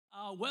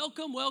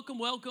Welcome.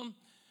 Welcome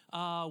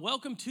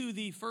to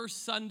the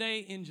first Sunday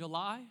in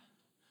July,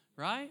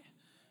 right?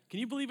 Can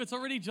you believe it's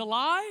already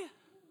July?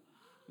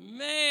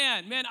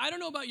 Man, I don't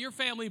know about your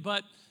family,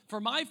 but for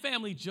my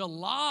family,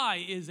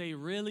 July is a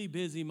really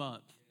busy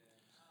month.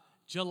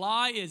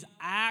 July is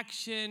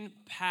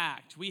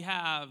action-packed. We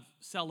have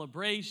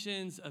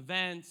celebrations,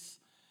 events,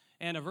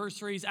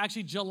 anniversaries.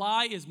 Actually,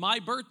 July is my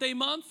birthday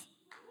month.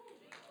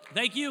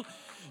 Thank you.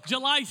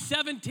 July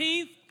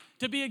 17th,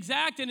 to be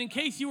exact. And in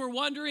case you were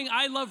wondering,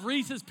 I love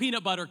Reese's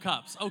peanut butter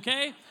cups,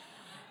 okay?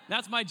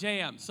 That's my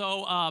jam.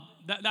 So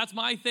that's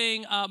my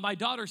thing. My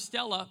daughter,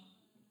 Stella,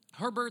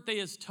 her birthday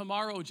is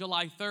tomorrow,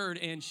 July 3rd,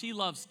 and she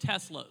loves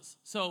Teslas.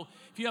 So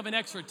if you have an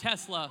extra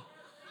Tesla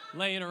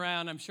laying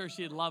around, I'm sure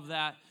she'd love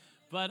that.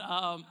 But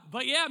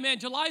yeah, man,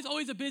 July is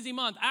always a busy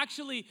month.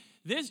 Actually,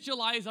 this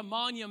July is a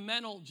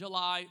monumental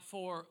July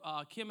for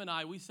Kim and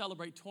I. We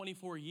celebrate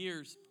 24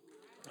 years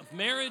of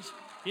marriage.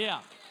 Yeah.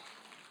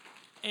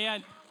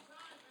 And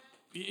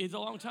it's a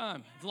long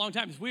time.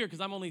 It's weird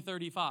because I'm only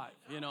 35,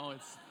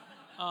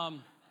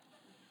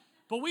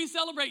 But we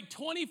celebrate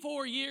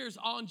 24 years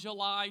on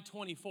July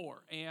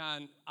 24.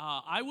 And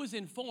I was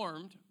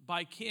informed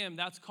by Kim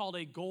that's called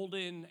a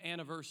golden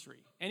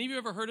anniversary. Any of you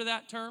ever heard of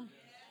that term?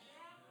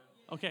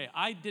 Okay,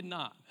 I did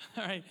not.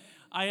 All right,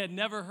 I had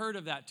never heard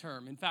of that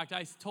term. In fact,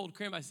 I told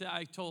Kim, I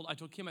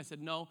told Kim,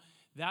 no,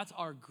 that's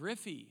our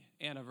Griffey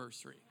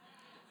anniversary.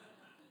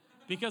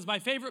 Because my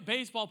favorite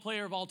baseball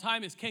player of all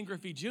time is Ken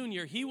Griffey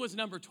Jr. He was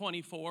number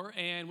 24,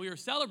 and we were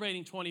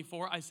celebrating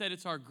 24. I said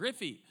it's our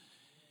Griffey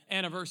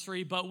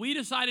anniversary, but we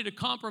decided to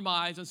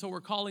compromise, and so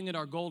we're calling it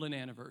our golden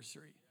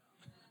anniversary.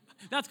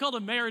 That's called a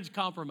marriage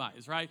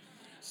compromise, right?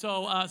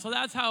 So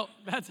that's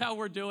how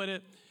we're doing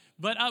it.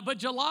 But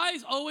July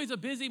is always a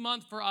busy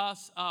month for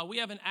us. We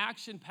have an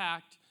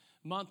action-packed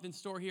month in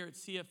store here at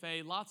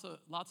CFA. Lots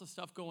of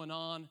stuff going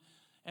on.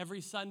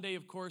 Every Sunday,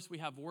 of course, we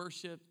have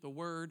worship, the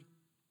Word.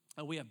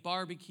 We have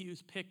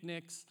barbecues,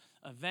 picnics,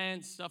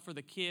 events, stuff for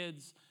the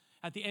kids.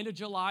 At the end of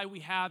July,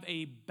 we have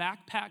a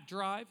backpack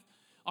drive.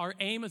 Our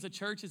aim as a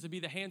church is to be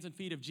the hands and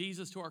feet of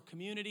Jesus to our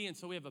community, and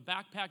so we have a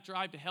backpack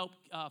drive to help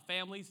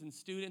families and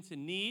students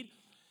in need.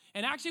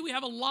 And actually, we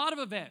have a lot of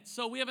events.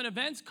 So we have an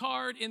events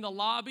card in the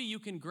lobby. You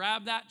can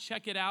grab that,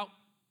 check it out.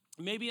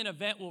 Maybe an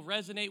event will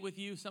resonate with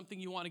you, something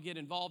you want to get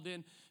involved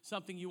in,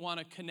 something you want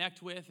to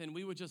connect with, and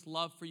we would just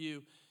love for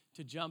you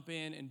to jump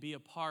in and be a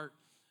part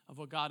of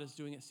what God is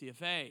doing at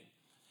CFA.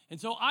 And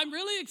so I'm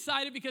really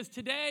excited because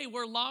today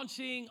we're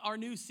launching our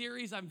new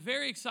series. I'm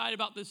very excited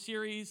about this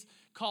series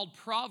called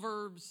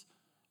Proverbs,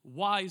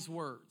 Wise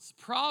Words.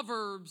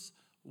 Proverbs,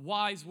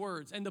 Wise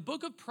Words. And the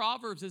book of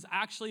Proverbs is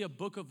actually a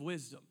book of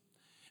wisdom.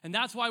 And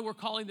that's why we're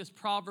calling this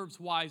Proverbs,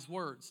 Wise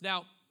Words.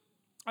 Now,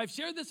 I've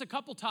shared this a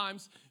couple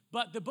times,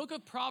 but the book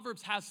of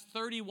Proverbs has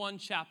 31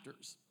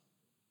 chapters.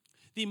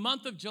 The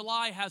month of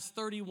July has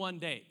 31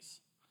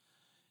 days.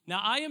 Now,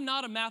 I am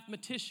not a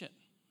mathematician.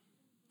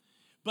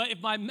 But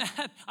if my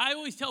math, I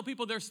always tell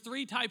people there's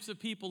three types of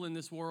people in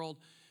this world: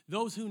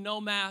 those who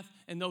know math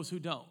and those who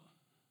don't.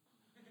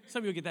 Some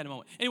of you will get that in a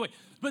moment. Anyway,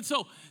 but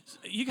so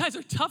you guys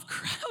are a tough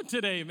crowd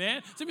today,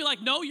 man. Some of you are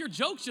like, no, your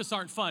jokes just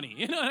aren't funny.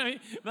 You know what I mean?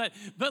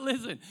 But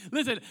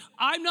listen,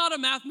 I'm not a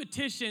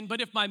mathematician, but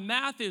if my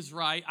math is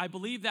right, I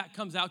believe that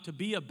comes out to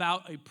be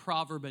about a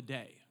proverb a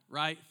day,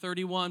 right?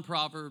 31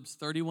 Proverbs,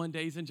 31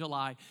 days in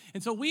July.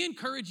 And so we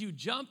encourage you,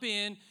 jump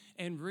in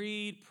and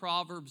read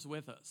Proverbs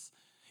with us.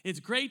 It's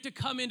great to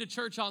come into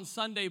church on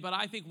Sunday, but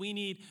I think we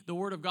need the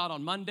Word of God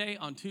on Monday,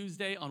 on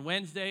Tuesday, on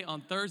Wednesday, on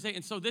Thursday.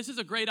 And so this is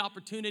a great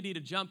opportunity to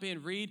jump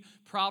in, read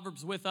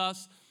Proverbs with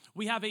us.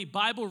 We have a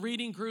Bible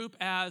reading group,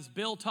 as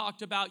Bill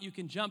talked about. You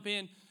can jump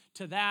in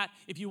to that.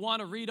 If you want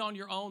to read on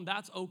your own,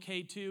 that's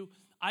okay too.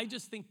 I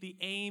just think the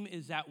aim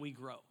is that we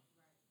grow.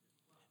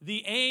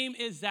 The aim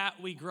is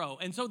that we grow.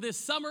 And so this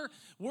summer,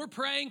 we're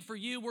praying for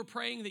you. We're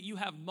praying that you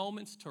have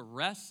moments to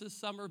rest this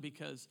summer,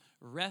 because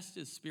rest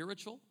is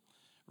spiritual.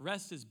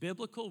 Rest is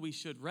biblical. We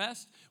should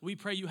rest. We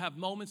pray you have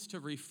moments to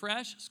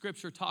refresh.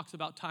 Scripture talks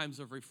about times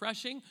of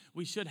refreshing.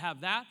 We should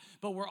have that.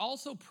 But we're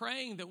also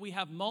praying that we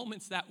have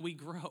moments that we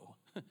grow.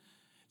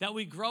 That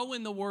we grow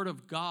in the Word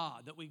of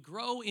God. That we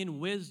grow in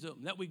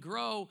wisdom. That we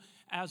grow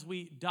as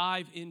we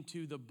dive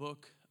into the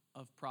book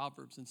of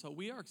Proverbs. And so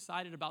we are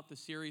excited about this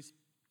series.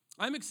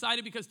 I'm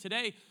excited because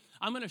today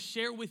I'm going to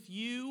share with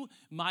you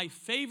my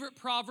favorite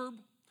proverb.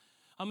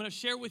 I'm going to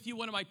share with you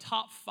one of my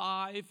top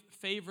 5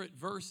 favorite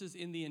verses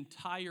in the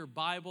entire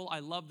Bible. I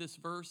love this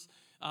verse.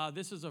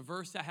 This is a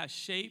verse that has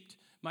shaped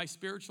my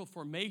spiritual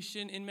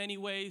formation in many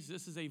ways.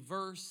 This is a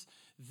verse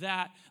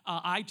that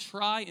I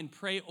try and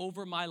pray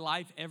over my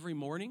life every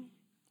morning.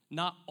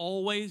 Not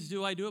always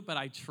do I do it, but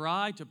I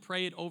try to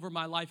pray it over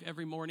my life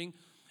every morning,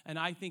 and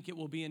I think it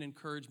will be an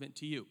encouragement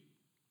to you.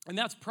 And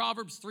that's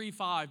Proverbs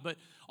 3:5, but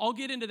I'll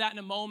get into that in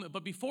a moment.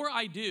 But before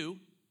I do,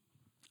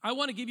 I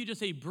want to give you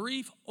just a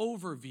brief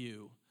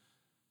overview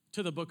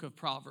to the book of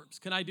Proverbs.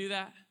 Can I do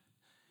that?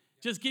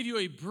 Just give you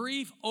a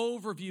brief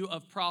overview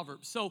of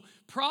Proverbs. So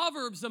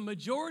Proverbs, the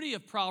majority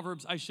of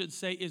Proverbs, I should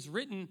say, is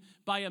written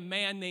by a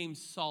man named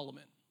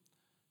Solomon.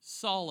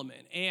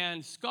 Solomon.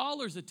 And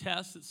scholars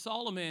attest that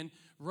Solomon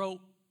wrote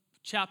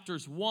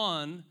chapters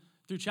 1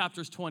 through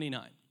chapters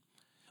 29.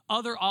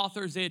 Other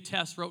authors, they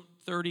attest, wrote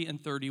 30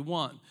 and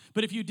 31.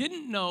 But if you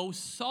didn't know,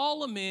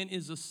 Solomon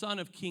is the son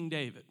of King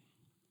David.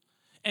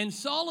 And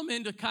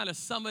Solomon, to kind of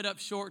sum it up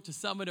short, to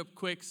sum it up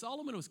quick,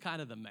 Solomon was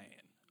kind of the man,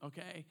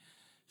 okay?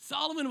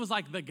 Solomon was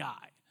like the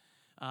guy.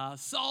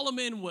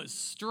 Solomon was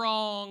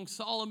strong.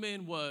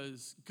 Solomon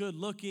was good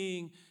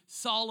looking.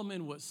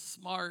 Solomon was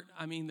smart.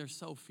 I mean, there's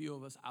so few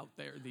of us out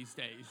there these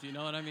days, you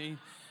know what I mean?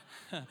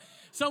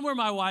 Somewhere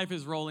my wife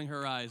is rolling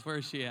her eyes. Where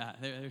is she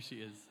at? There she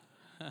is.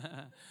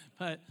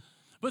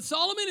 But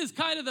Solomon is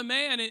kind of the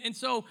man. And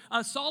so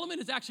Solomon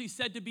is actually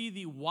said to be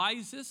the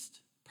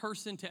wisest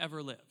person to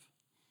ever live.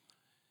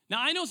 Now,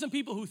 I know some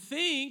people who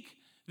think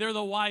they're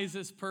the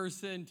wisest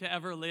person to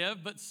ever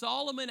live, but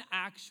Solomon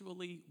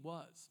actually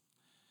was.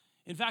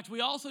 In fact,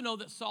 we also know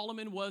that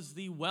Solomon was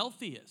the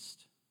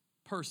wealthiest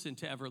person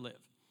to ever live.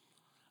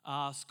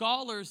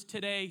 Scholars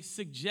today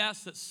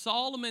suggest that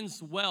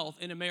Solomon's wealth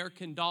in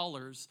American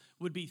dollars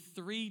would be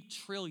 $3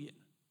 trillion.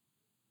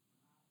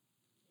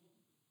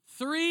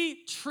 $3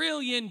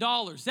 trillion.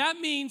 That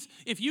means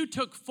if you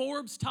took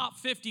Forbes' top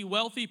 50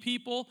 wealthy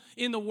people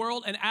in the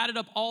world and added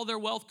up all their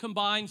wealth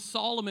combined,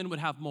 Solomon would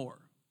have more.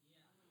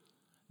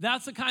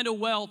 That's the kind of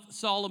wealth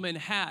Solomon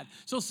had.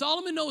 So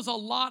Solomon knows a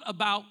lot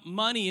about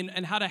money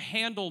and how to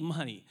handle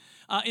money.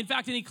 In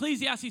fact, in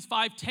Ecclesiastes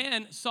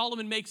 5:10,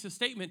 Solomon makes a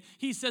statement.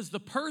 He says, the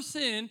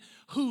person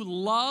who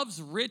loves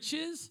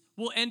riches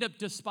will end up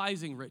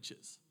despising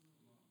riches.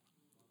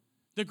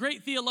 The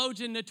great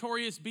theologian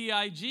Notorious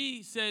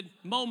B.I.G. said,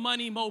 mo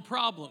money, mo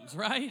problems,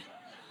 right?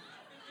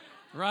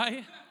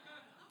 Right?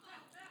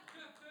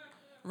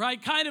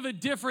 Right? Kind of a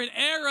different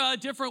era,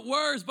 different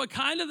words, but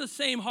kind of the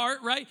same heart,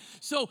 right?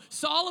 So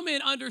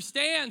Solomon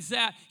understands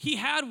that he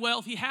had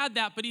wealth, he had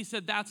that, but he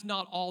said that's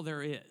not all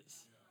there is.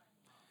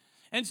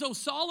 And so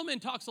Solomon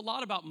talks a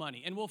lot about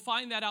money, and we'll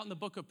find that out in the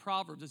book of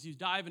Proverbs. As you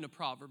dive into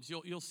Proverbs,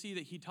 you'll see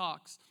that he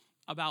talks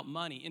about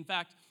money. In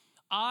fact,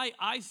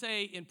 I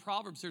say in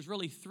Proverbs, there's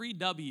really 3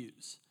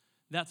 W's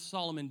that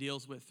Solomon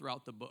deals with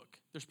throughout the book.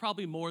 There's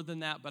probably more than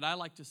that, but I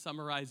like to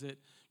summarize it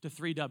to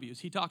 3 W's.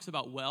 He talks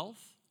about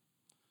wealth,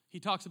 he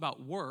talks about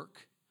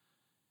work,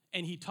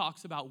 and he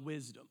talks about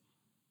wisdom.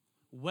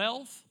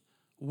 Wealth,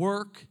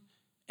 work,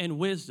 and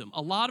wisdom.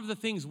 A lot of the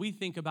things we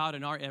think about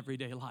in our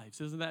everyday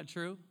lives. Isn't that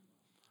true?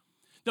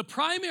 The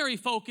primary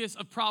focus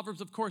of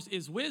Proverbs, of course,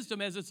 is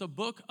wisdom, as it's a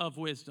book of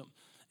wisdom.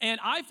 And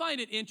I find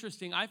it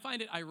interesting, I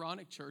find it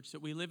ironic, church,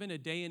 that we live in a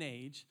day and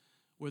age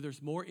where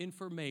there's more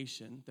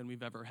information than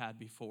we've ever had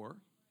before.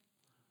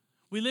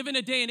 We live in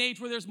a day and age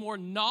where there's more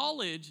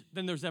knowledge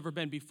than there's ever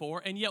been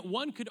before, and yet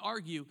one could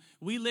argue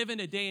we live in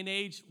a day and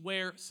age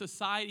where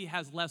society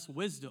has less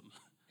wisdom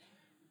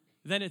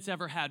than it's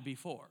ever had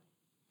before.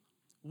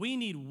 We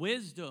need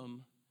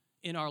wisdom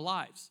in our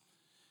lives.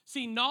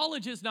 See,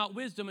 knowledge is not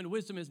wisdom, and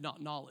wisdom is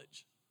not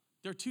knowledge.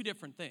 They're 2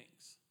 different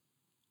things.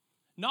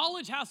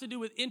 Knowledge has to do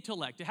with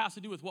intellect. It has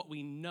to do with what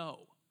we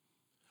know.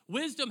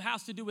 Wisdom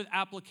has to do with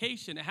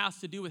application. It has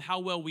to do with how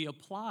well we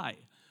apply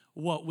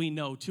what we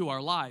know to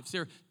our lives.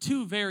 They're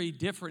 2 very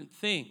different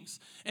things.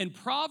 And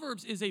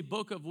Proverbs is a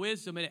book of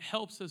wisdom, and it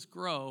helps us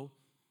grow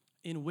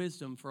in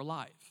wisdom for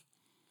life.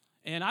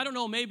 And I don't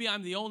know, maybe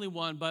I'm the only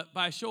one, but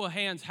by a show of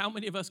hands, how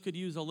many of us could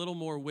use a little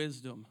more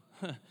wisdom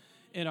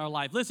in our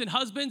life? Listen,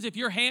 husbands, if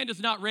your hand is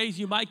not raised,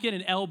 you might get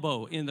an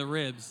elbow in the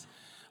ribs.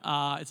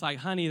 It's like,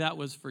 honey, that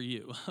was for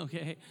you,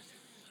 okay?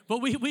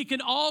 But we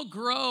can all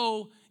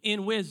grow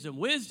in wisdom.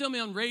 Wisdom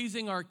in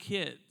raising our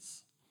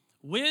kids.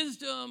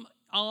 Wisdom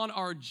on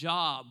our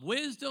job.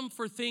 Wisdom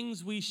for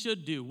things we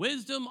should do.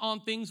 Wisdom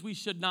on things we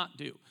should not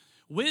do.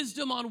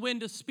 Wisdom on when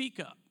to speak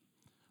up.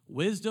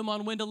 Wisdom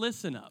on when to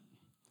listen up,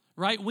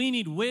 right? We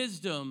need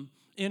wisdom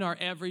in our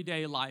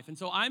everyday life. And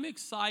so I'm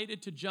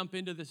excited to jump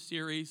into this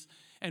series.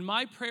 And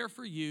my prayer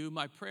for you,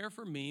 my prayer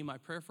for me, my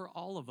prayer for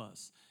all of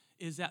us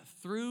is that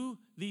through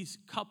these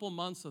couple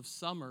months of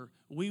summer,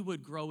 we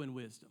would grow in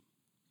wisdom.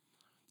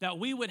 That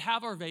we would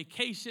have our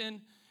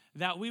vacation,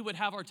 that we would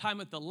have our time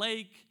at the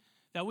lake,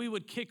 that we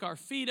would kick our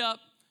feet up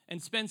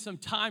and spend some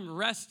time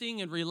resting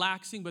and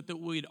relaxing, but that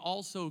we'd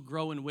also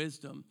grow in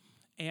wisdom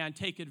and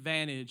take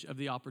advantage of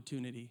the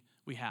opportunity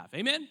we have.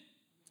 Amen?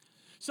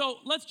 So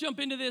let's jump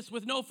into this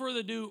with no further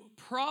ado.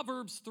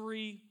 Proverbs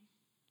 3,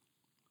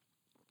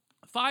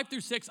 5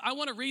 through 6. I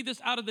want to read this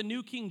out of the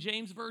New King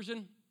James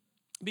Version,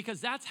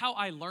 because that's how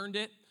I learned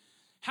it.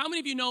 How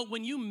many of you know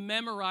when you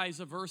memorize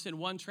a verse in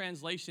one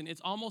translation, it's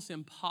almost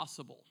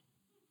impossible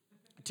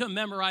to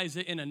memorize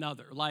it in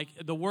another? Like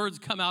the words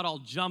come out all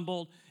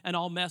jumbled and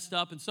all messed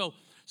up. And so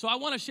I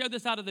want to share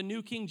this out of the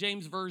New King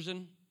James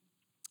Version.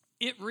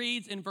 It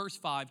reads in verse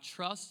 5,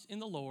 trust in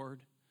the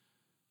Lord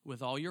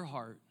with all your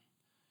heart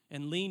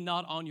and lean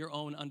not on your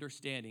own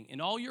understanding.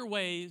 In all your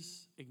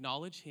ways,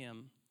 acknowledge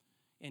him,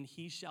 and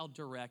he shall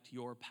direct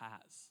your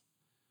paths.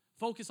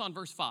 Focus on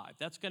verse 5.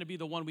 That's going to be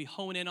the one we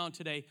hone in on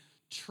today.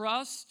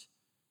 Trust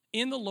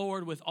in the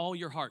Lord with all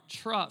your heart.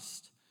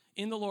 Trust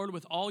in the Lord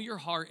with all your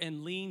heart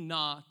and lean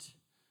not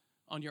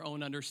on your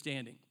own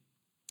understanding.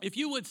 If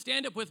you would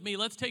stand up with me,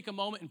 let's take a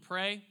moment and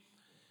pray.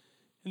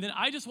 And then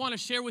I just want to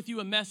share with you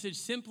a message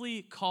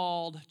simply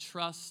called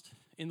Trust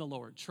in the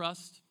Lord.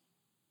 Trust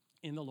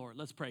in the Lord.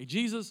 Let's pray.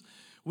 Jesus,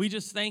 we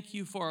just thank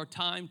you for our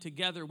time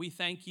together. We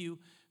thank you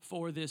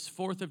for this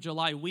 4th of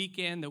July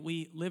weekend, that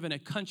we live in a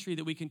country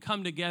that we can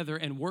come together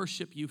and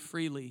worship you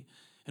freely.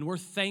 And we're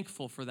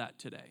thankful for that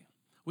today.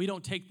 We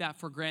don't take that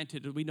for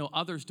granted. We know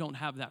others don't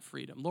have that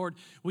freedom. Lord,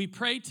 we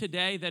pray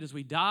today that as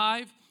we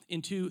dive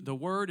into the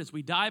word, as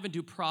we dive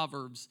into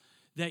Proverbs,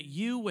 that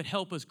you would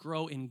help us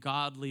grow in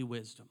godly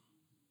wisdom.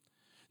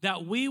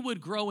 That we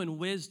would grow in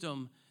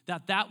wisdom,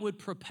 that would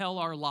propel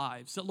our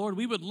lives. That, Lord,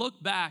 we would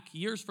look back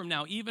years from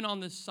now, even on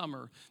this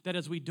summer, that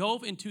as we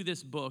dove into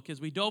this book,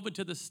 as we dove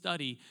into the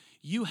study,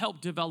 you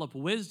helped develop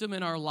wisdom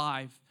in our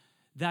life,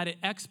 that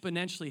it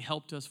exponentially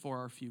helped us for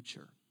our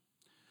future.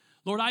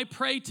 Lord, I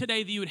pray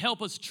today that you would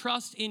help us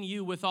trust in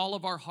you with all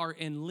of our heart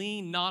and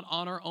lean not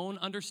on our own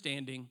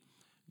understanding.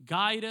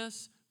 Guide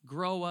us,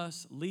 grow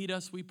us, lead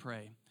us, we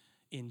pray.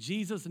 In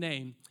Jesus'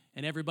 name.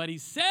 And everybody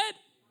said,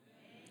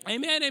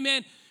 amen,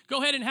 amen.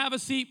 Go ahead and have a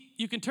seat.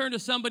 You can turn to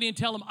somebody and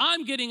tell them,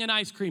 I'm getting an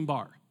ice cream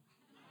bar.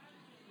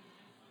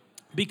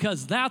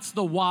 Because that's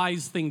the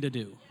wise thing to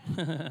do.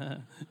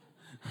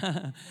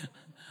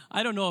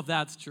 I don't know if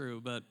that's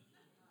true, but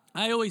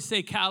I always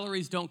say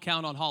calories don't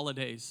count on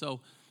holidays.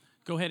 So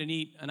go ahead and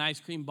eat an ice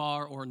cream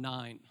bar or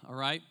 9, all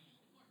right?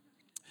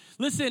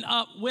 Listen,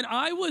 when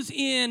I was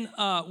in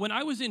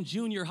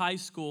junior high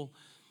school,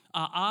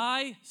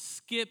 I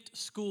skipped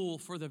school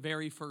for the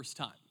very first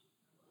time.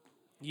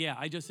 Yeah,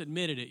 I just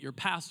admitted it. Your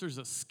pastor's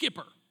a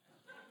skipper.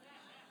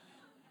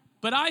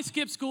 But I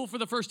skipped school for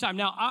the first time.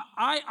 Now,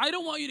 I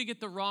don't want you to get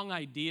the wrong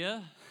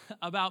idea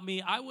about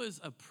me. I was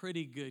a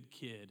pretty good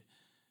kid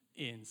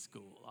in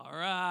school, all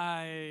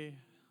right?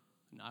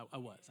 No, I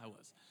was.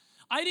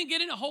 I didn't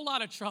get in a whole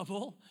lot of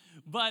trouble,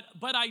 but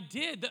I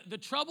did. The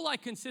trouble I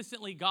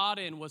consistently got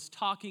in was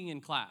talking in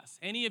class.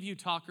 Any of you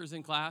talkers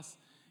in class?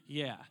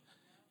 Yeah.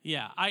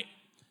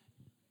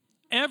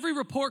 Every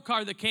report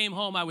card that came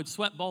home, I would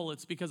sweat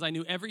bullets because I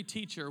knew every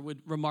teacher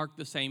would remark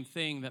the same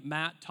thing, that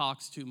Matt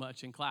talks too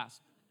much in class.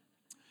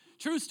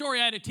 True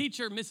story, I had a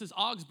teacher, Mrs.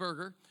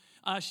 Augsburger.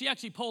 She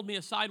actually pulled me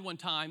aside one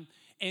time,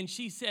 and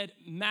she said,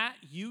 Matt,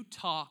 you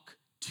talk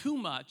too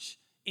much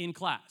in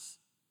class.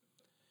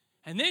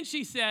 And then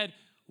she said,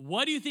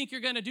 what do you think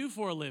you're going to do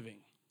for a living?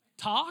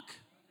 Talk?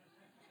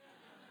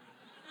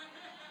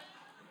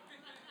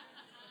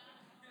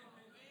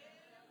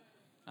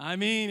 I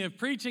mean, if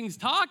preaching's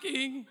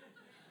talking,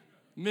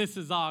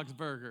 Mrs.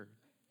 Augsburger.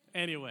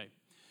 Anyway,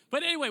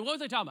 what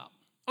was I talking about?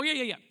 Oh,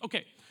 yeah.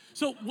 Okay.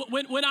 So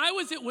when I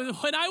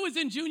was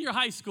in junior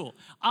high school,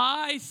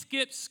 I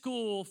skipped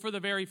school for the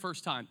very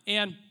first time.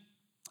 And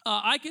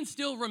I can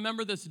still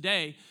remember this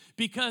day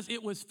because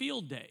it was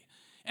field day.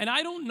 And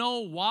I don't know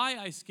why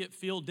I skipped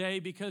field day,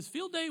 because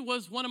field day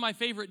was one of my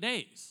favorite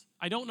days.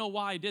 I don't know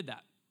why I did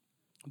that.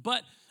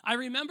 But I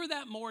remember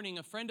that morning,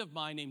 a friend of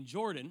mine named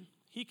Jordan,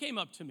 he came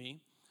up to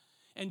me.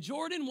 And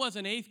Jordan was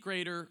an 8th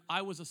grader.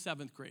 I was a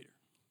 7th grader.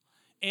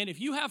 And if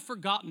you have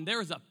forgotten,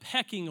 there is a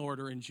pecking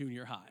order in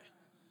junior high,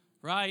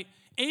 right?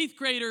 8th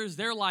graders,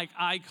 they're like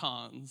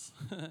icons.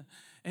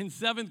 And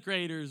 7th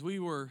graders, we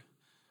were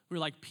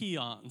like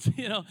peons.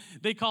 You know,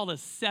 they called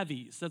us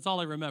sevies. That's all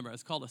I remember. I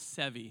was called a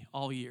sevie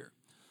all year.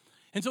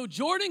 And so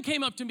Jordan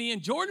came up to me,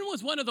 and Jordan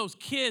was one of those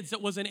kids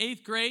that was in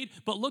 8th grade,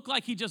 but looked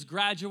like he just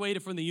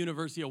graduated from the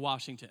University of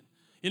Washington.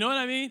 You know what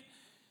I mean?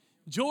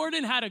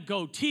 Jordan had a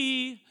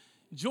goatee.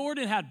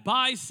 Jordan had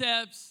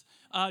biceps.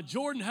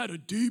 Jordan had a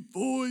deep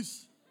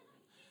voice.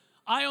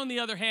 I, on the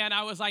other hand,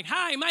 I was like,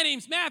 hi, my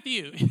name's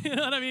Matthew. You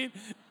know what I mean?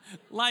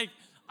 Like,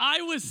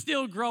 I was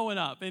still growing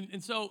up.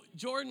 And so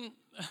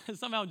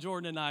somehow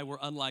Jordan and I were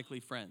unlikely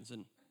friends.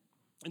 And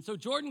so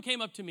Jordan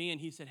came up to me and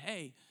he said,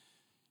 hey,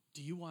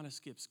 do you want to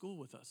skip school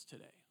with us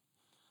today?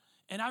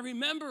 And I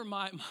remember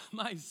my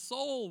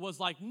soul was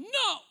like,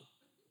 no.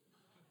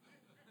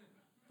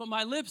 But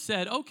my lips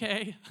said,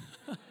 okay.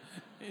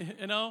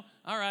 You know,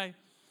 all right.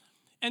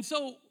 And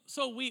so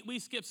we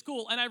skipped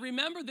school. And I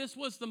remember this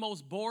was the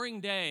most boring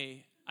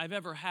day I've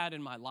ever had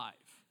in my life.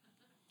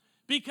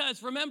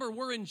 Because remember,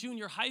 we're in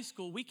junior high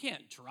school. We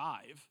can't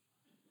drive.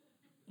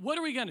 What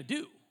are we going to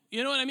do?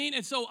 You know what I mean?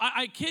 And so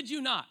I kid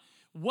you not.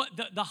 What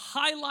the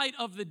highlight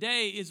of the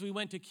day is we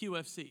went to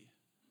QFC.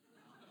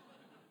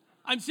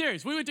 I'm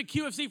serious. We went to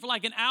QFC for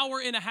like an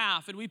hour and a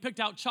half, and we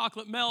picked out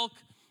chocolate milk.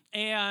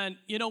 And,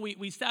 you know,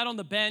 we sat on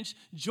the bench.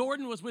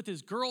 Jordan was with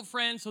his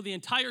girlfriend, so the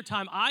entire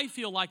time I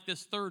feel like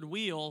this third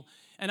wheel.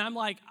 And I'm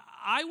like,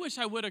 I wish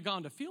I would have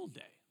gone to field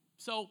day.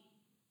 So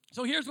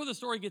here's where the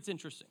story gets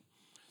interesting.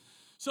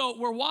 So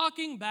we're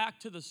walking back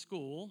to the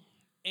school,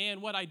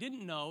 and what I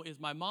didn't know is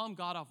my mom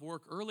got off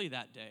work early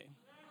that day.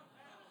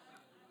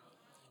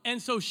 And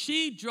so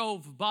she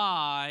drove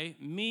by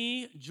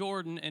me,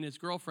 Jordan, and his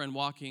girlfriend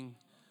walking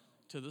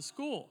to the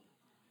school.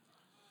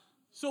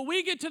 So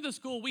we get to the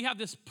school. We have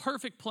this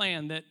perfect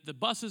plan that the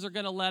buses are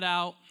going to let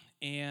out,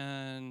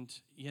 and,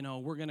 you know,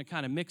 we're going to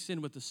kind of mix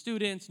in with the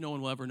students. No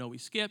one will ever know we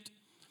skipped.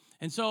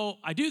 And so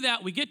I do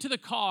that. We get to the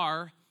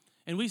car,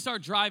 and we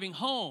start driving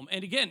home.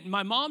 And again,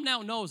 my mom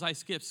now knows I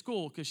skipped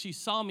school because she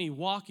saw me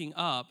walking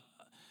up.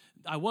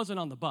 I wasn't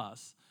on the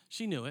bus.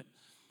 She knew it.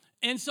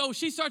 And so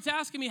she starts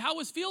asking me, how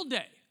was field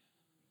day?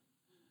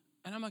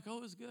 And I'm like, oh,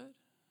 it was good.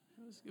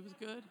 It was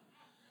good.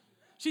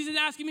 She's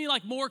asking me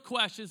like more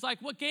questions, like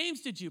what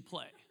games did you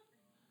play?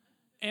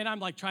 And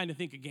I'm like trying to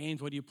think of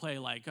games. What do you play?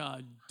 Like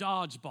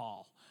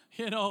dodgeball,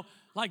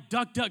 like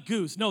duck, duck,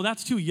 goose. No,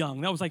 that's too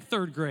young. That was like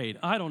third grade.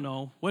 I don't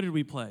know. What did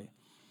we play?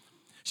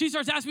 She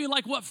starts asking me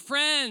like what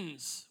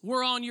friends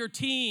were on your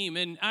team.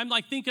 And I'm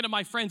like thinking of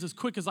my friends as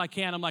quick as I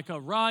can. I'm like,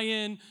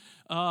 Ryan,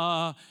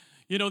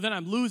 then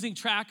I'm losing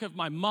track of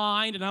my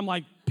mind. And I'm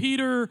like,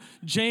 Peter,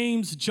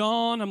 James,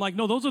 John. I'm like,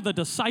 no, those are the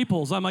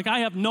disciples. I'm like, I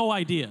have no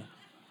idea.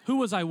 Who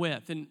was I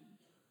with?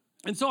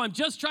 And so I'm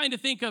just trying to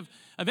think of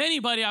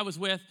anybody I was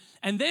with.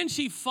 And then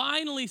she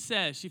finally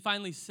says,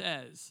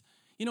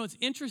 it's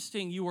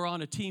interesting you were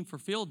on a team for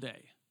field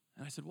day.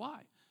 And I said,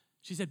 why?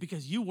 She said,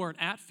 because you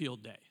weren't at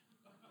field day.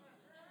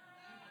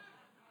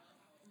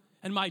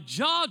 And my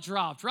jaw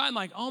dropped, right? I'm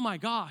like, oh my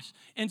gosh.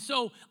 And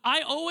so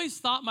I always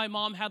thought my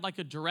mom had like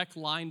a direct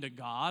line to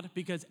God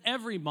because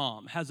every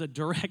mom has a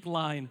direct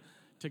line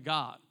to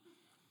God.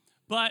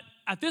 But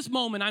at this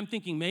moment, I'm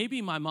thinking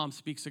maybe my mom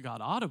speaks to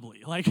God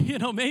audibly. Like,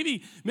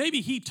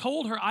 maybe he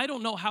told her. I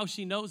don't know how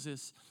she knows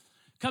this.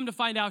 Come to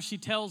find out, she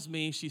tells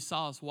me she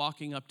saw us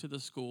walking up to the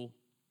school,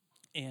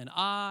 and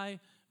I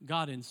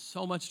got in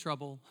so much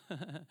trouble.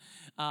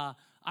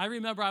 I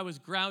remember I was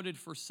grounded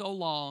for so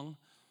long.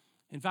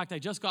 In fact, I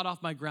just got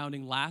off my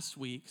grounding last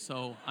week,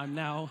 so I'm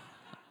now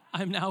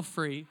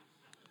free.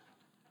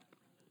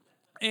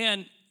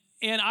 And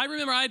I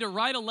remember I had to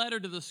write a letter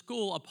to the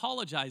school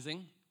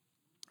apologizing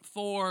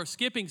for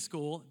skipping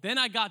school. Then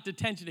I got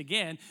detention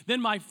again.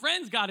 Then my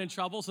friends got in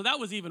trouble, so that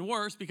was even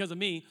worse because of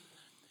me.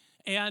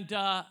 And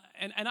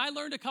I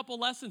learned a couple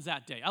lessons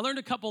that day. I learned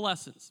a couple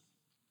lessons.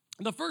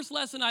 The first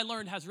lesson I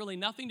learned has really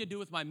nothing to do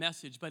with my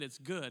message, but it's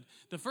good.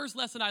 The first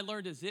lesson I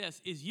learned is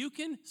you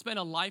can spend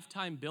a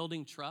lifetime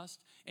building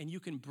trust, and you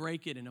can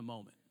break it in a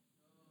moment.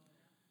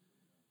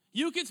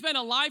 You can spend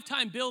a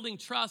lifetime building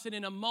trust, and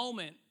in a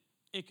moment,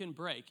 it can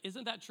break.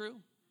 Isn't that true?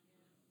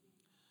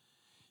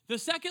 The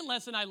second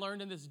lesson I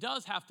learned, and this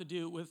does have to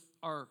do with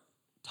our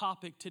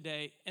topic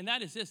today, and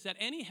that is this, that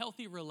any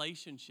healthy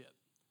relationship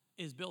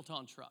is built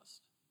on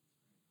trust.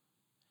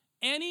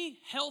 Any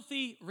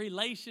healthy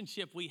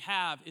relationship we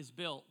have is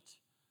built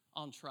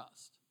on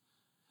trust.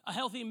 A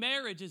healthy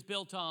marriage is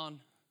built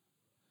on,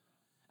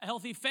 a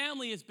healthy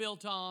family is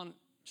built on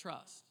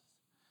trust.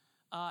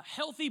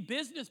 Healthy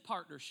business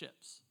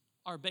partnerships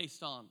are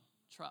based on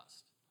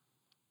trust.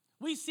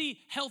 We see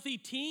healthy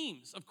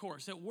teams, of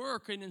course, at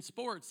work and in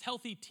sports.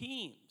 Healthy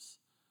teams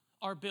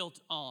are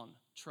built on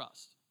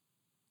trust.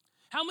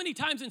 How many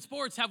times in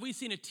sports have we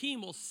seen a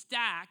team will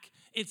stack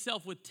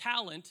itself with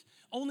talent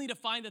only to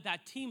find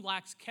that team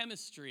lacks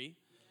chemistry?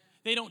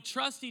 They don't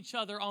trust each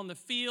other on the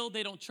field.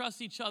 They don't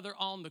trust each other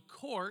on the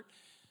court,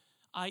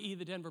 i.e.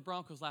 the Denver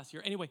Broncos last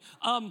year. Anyway,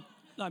 no,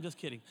 I'm just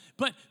kidding.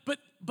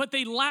 But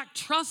they lack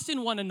trust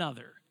in one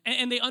another,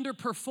 and they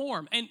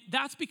underperform. And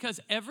that's because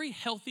every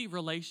healthy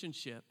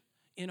relationship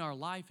in our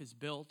life is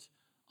built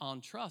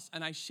on trust.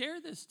 And I share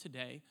this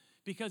today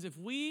because if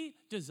we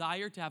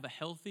desire to have a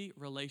healthy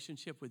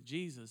relationship with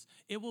Jesus,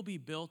 it will be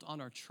built on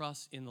our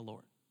trust in the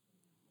Lord.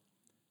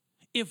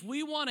 If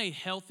we want a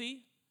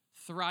healthy,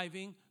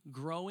 thriving,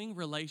 growing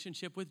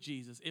relationship with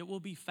Jesus, it will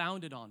be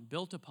founded on,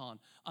 built upon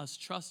us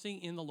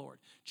trusting in the Lord.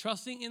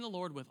 Trusting in the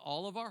Lord with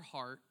all of our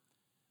heart,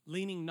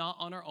 leaning not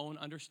on our own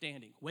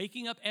understanding.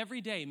 Waking up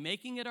every day,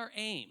 making it our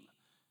aim.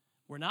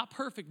 We're not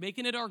perfect,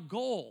 making it our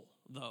goal,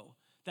 though,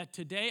 that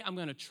today I'm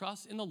going to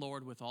trust in the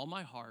Lord with all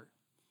my heart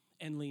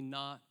and lean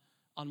not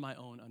on my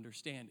own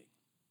understanding.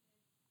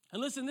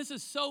 And listen, this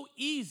is so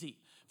easy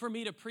for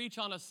me to preach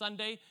on a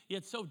Sunday,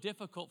 yet so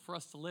difficult for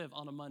us to live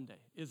on a Monday,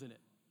 isn't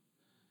it?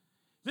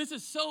 This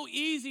is so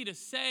easy to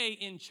say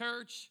in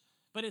church,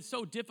 but it's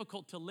so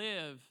difficult to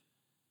live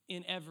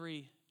in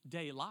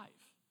everyday life.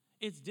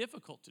 It's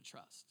difficult to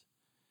trust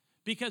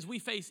because we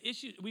face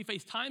issues, we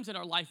face times in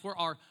our life where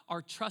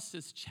our trust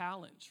is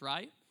challenged,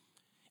 right?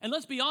 And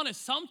let's be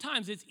honest,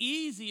 sometimes it's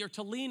easier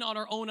to lean on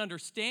our own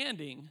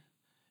understanding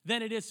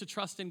than it is to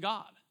trust in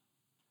God.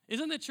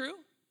 Isn't that true?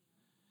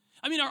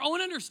 I mean, our own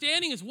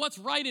understanding is what's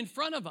right in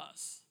front of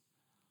us.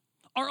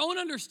 Our own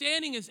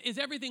understanding is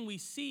everything we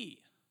see,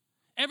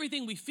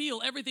 everything we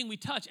feel, everything we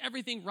touch,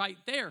 everything right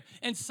there.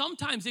 And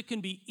sometimes it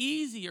can be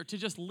easier to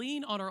just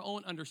lean on our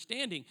own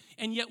understanding,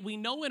 and yet we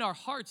know in our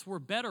hearts we're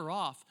better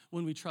off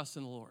when we trust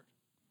in the Lord.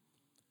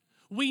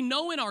 We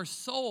know in our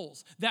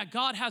souls that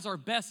God has our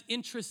best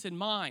interests in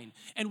mind,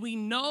 and we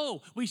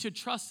know we should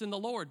trust in the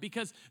Lord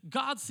because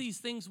God sees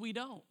things we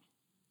don't.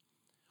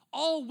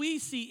 All we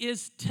see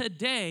is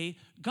today,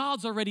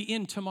 God's already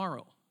in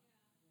tomorrow.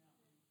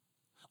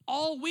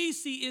 All we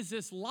see is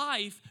this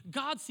life,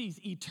 God sees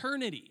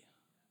eternity.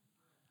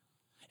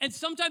 And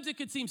sometimes it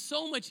could seem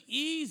so much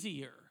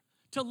easier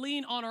to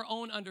lean on our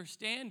own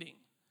understanding,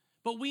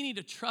 but we need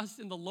to trust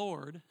in the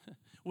Lord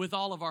with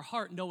all of our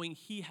heart, knowing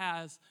he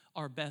has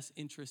our best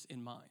interest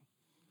in mind.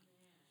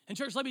 And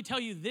church, let me tell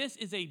you, this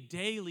is a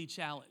daily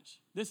challenge.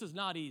 This is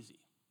not easy.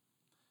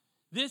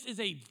 This is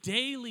a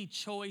daily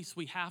choice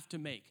we have to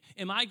make.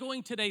 Am I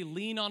going today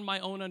lean on my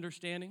own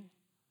understanding?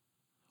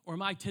 Or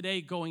am I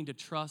today going to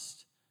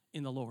trust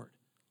in the Lord?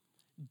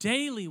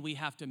 Daily we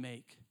have to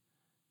make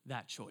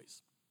that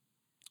choice.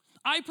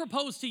 I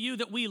propose to you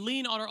that we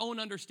lean on our own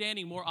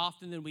understanding more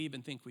often than we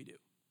even think we do.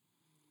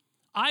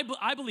 I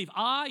believe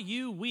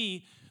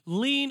we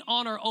lean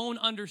on our own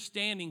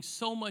understanding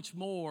so much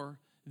more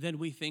than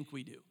we think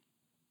we do.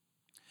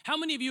 How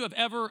many of you have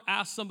ever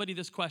asked somebody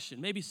this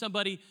question? Maybe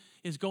somebody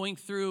is going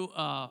through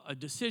a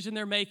decision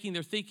they're making.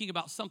 They're thinking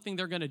about something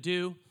they're going to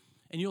do,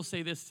 and you'll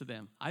say this to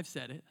them. I've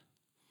said it.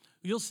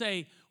 You'll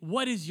say,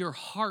 what is your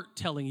heart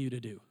telling you to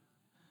do?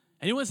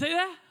 Anyone say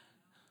that?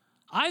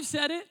 I've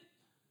said it,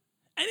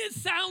 and it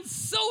sounds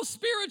so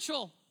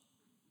spiritual.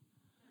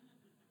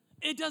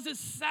 It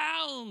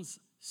sounds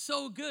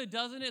so good,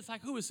 doesn't it? It's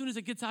like, as soon as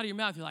it gets out of your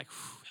mouth, you're like,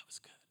 that was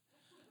good.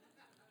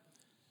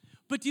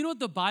 But do you know what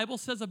the Bible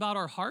says about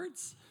our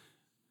hearts?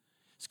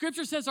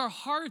 Scripture says our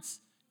hearts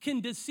can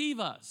deceive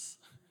us.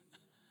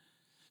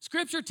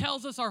 Scripture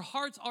tells us our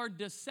hearts are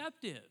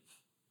deceptive.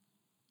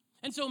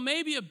 And so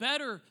maybe a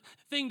better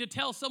thing to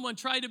tell someone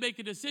trying to make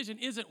a decision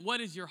isn't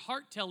what is your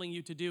heart telling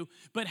you to do,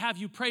 but have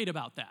you prayed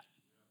about that?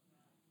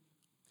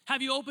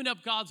 Have you opened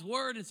up God's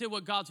word and said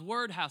what God's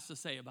word has to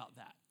say about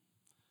that?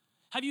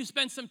 Have you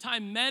spent some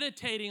time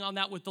meditating on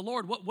that with the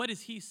Lord? What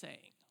is he saying?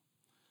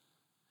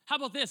 How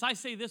about this? I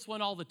say this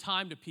one all the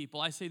time to people.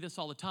 I say this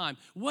all the time.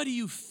 What do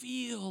you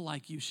feel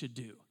like you should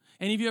do?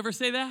 Any of you ever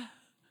say that?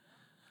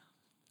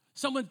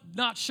 Someone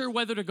not sure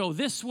whether to go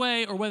this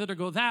way or whether to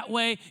go that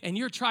way, and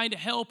you're trying to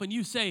help, and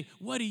you say,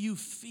 what do you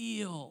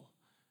feel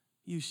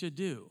you should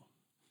do?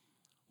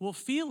 Well,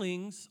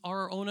 feelings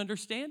are our own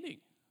understanding.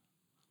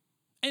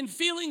 And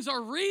feelings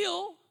are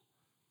real.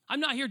 I'm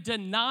not here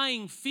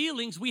denying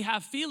feelings. We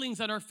have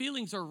feelings, and our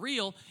feelings are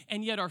real,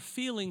 and yet our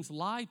feelings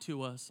lie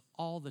to us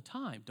all the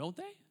time, don't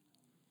they?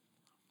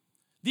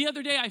 The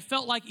other day, I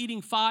felt like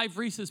eating 5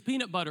 Reese's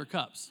peanut butter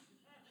cups.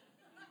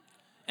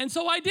 And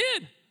so I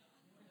did.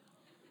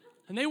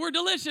 And they were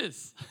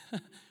delicious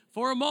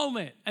for a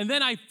moment. And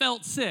then I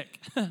felt sick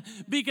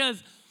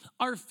because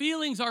our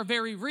feelings are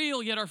very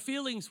real, yet our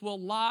feelings will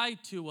lie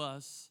to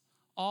us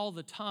all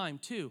the time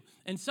too.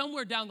 And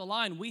somewhere down the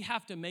line, we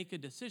have to make a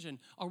decision.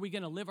 Are we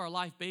going to live our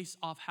life based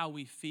off how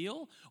we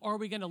feel? Or are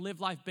we going to live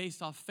life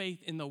based off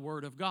faith in the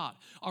word of God?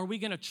 Are we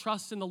going to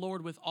trust in the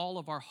Lord with all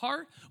of our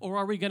heart? Or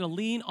are we going to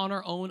lean on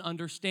our own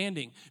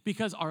understanding?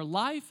 Because our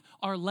life,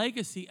 our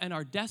legacy, and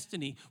our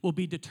destiny will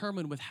be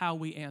determined with how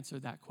we answer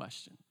that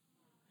question.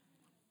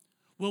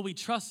 Will we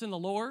trust in the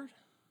Lord?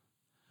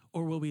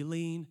 Or will we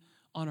lean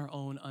on our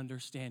own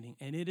understanding?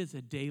 And it is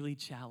a daily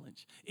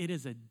challenge. It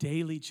is a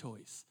daily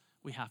choice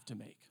we have to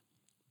make.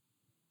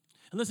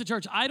 And listen,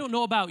 church, I don't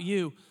know about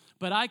you,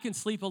 but I can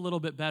sleep a little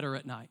bit better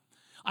at night.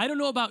 I don't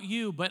know about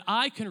you, but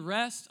I can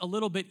rest a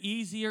little bit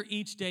easier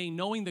each day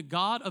knowing the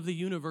God of the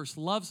universe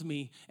loves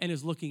me and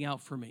is looking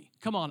out for me.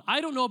 Come on,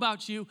 I don't know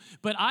about you,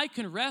 but I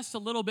can rest a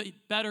little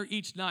bit better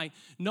each night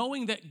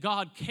knowing that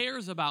God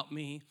cares about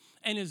me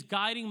and is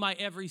guiding my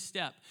every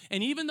step.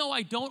 And even though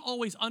I don't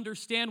always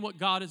understand what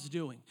God is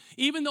doing,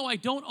 even though I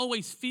don't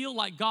always feel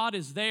like God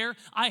is there,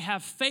 I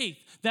have faith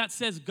that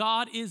says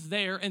God is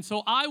there. And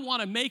so I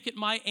want to make it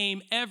my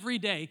aim every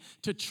day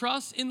to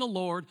trust in the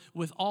Lord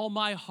with all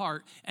my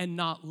heart and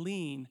not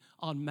lean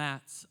on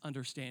Matt's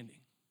understanding.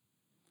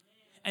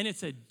 And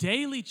it's a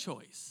daily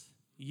choice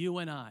you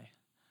and I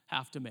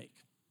have to make.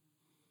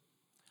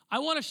 I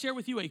want to share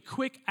with you a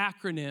quick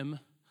acronym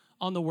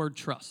on the word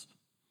trust.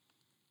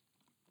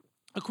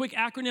 A quick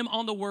acronym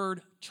on the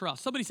word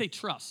trust. Somebody say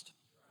trust.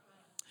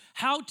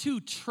 How to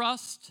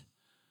trust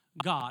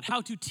God.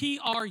 How to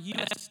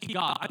trust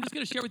God. I'm just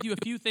going to share with you a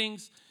few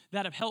things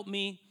that have helped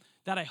me,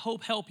 that I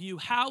hope help you.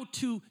 How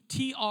to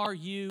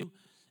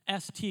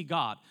trust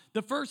God.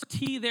 The first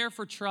T there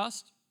for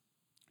trust,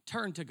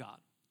 turn to God.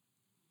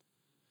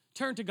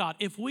 Turn to God.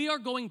 If we are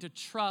going to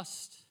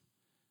trust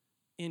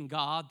in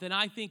God, then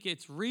I think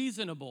it's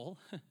reasonable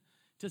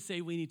to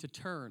say we need to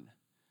turn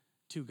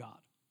to God.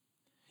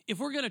 If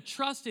we're going to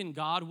trust in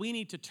God, we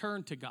need to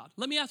turn to God.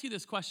 Let me ask you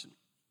this question.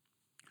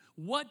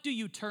 What do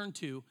you turn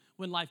to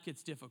when life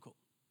gets difficult?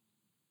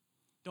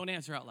 Don't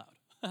answer out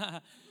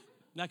loud.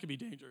 That could be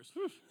dangerous.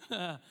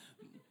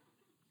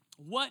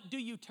 What do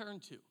you turn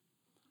to?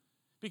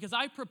 Because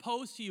I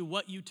propose to you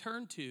what you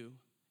turn to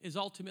is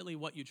ultimately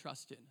what you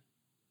trust in.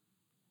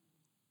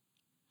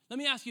 Let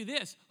me ask you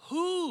this.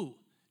 Who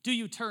do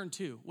you turn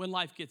to when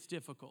life gets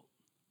difficult?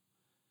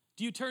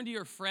 Do you turn to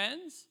your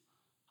friends?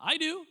 I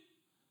do.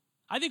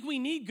 I think we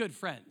need good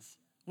friends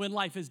when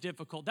life is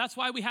difficult. That's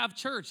why we have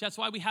church. That's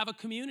why we have a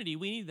community.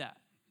 We need that.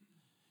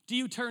 Do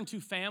you turn to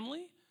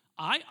family?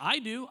 I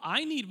do.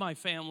 I need my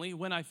family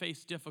when I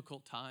face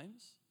difficult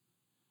times.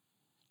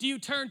 Do you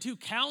turn to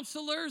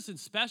counselors and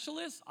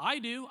specialists? I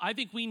do. I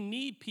think we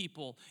need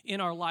people in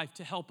our life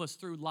to help us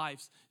through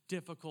life's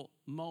difficult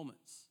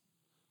moments.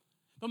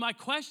 But my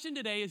question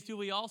today is, do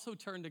we also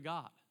turn to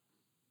God?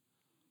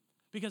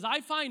 Because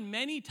I find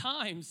many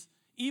times,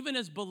 even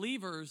as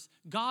believers,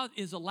 God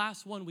is the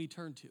last one we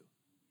turn to.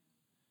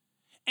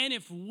 And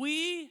if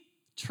we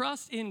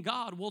trust in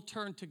God, we'll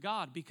turn to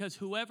God, because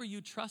whoever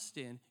you trust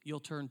in, you'll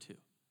turn to.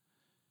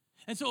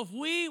 And so if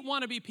we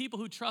want to be people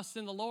who trust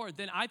in the Lord,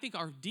 then I think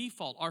our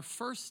default, our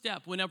first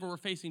step whenever we're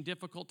facing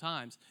difficult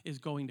times is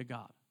going to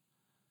God.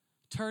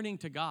 Turning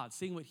to God,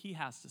 seeing what he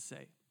has to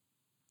say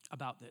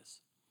about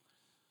this.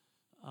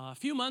 A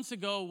few months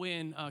ago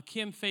when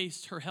Kim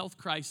faced her health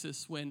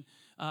crisis, when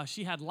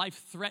she had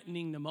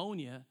life-threatening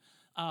pneumonia,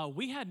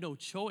 we had no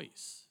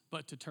choice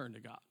but to turn to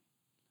God.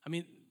 I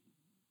mean,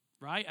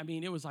 right? I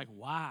mean, it was like,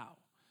 wow.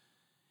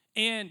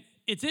 And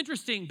it's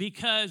interesting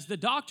because the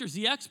doctors,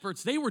 the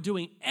experts, they were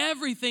doing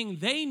everything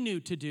they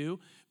knew to do,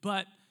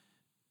 but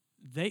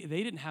they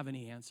didn't have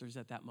any answers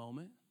at that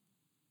moment.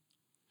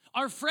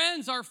 Our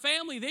friends, our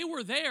family, they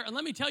were there. And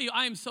let me tell you,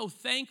 I am so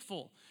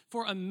thankful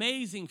for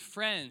amazing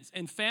friends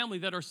and family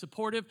that are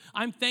supportive.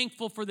 I'm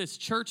thankful for this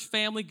church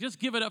family. Just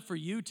give it up for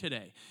you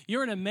today.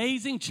 You're an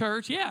amazing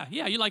church. Yeah,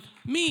 you're like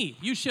me.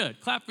 You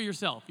should. Clap for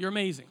yourself. You're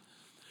amazing.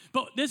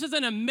 But this is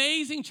an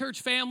amazing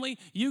church family.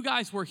 You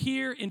guys were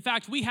here. In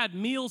fact, we had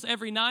meals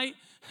every night.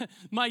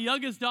 My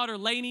youngest daughter,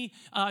 Lainey,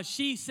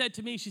 she said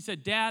to me, she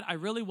said, Dad, I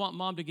really want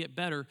Mom to get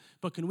better,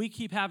 but can we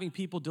keep having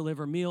people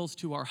deliver meals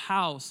to our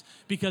house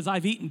because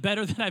I've eaten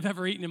better than I've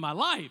ever eaten in my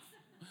life?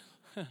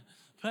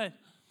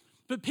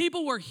 But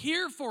people were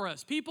here for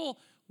us. People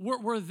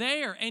were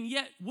there, and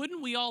yet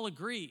wouldn't we all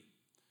agree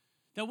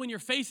that when you're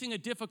facing a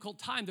difficult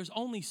time, there's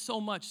only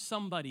so much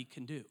somebody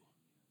can do?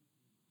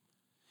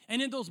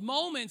 And in those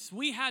moments,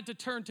 we had to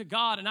turn to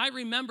God. And I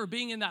remember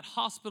being in that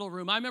hospital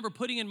room. I remember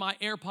putting in my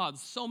AirPods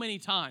so many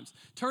times,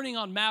 turning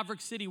on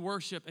Maverick City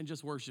Worship and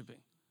just worshiping.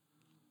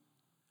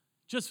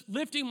 Just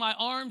lifting my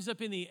arms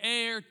up in the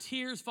air,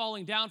 tears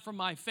falling down from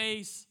my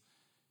face.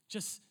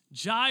 Just,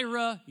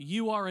 Jireh,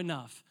 you are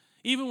enough.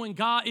 Even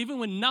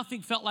when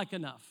nothing felt like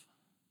enough.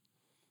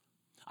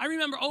 I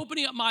remember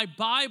opening up my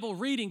Bible,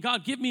 reading,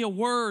 God, give me a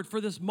word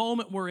for this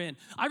moment we're in.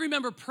 I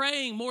remember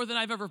praying more than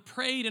I've ever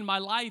prayed in my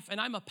life,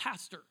 and I'm a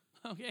pastor,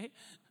 okay?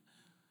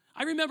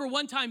 I remember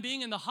one time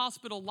being in the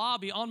hospital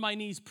lobby on my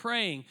knees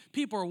praying.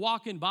 People are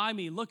walking by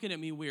me, looking at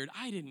me weird.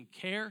 I didn't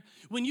care.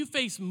 When you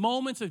face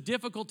moments of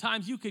difficult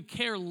times, you could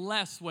care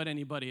less what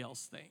anybody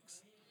else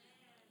thinks.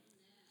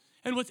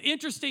 And what's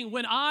interesting,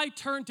 when I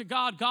turned to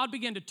God, God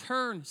began to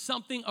turn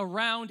something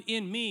around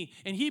in me.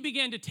 And he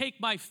began to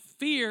take my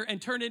fear and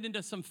turn it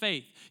into some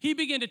faith. He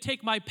began to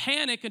take my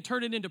panic and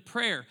turn it into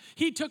prayer.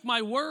 He took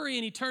my worry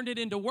and he turned it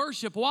into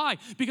worship. Why?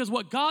 Because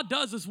what God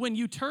does is when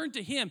you turn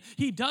to him,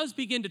 he does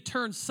begin to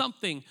turn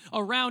something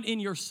around in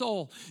your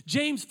soul.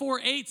 James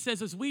 4:8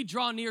 says, as we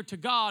draw near to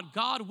God,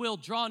 God will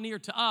draw near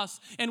to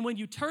us. And when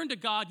you turn to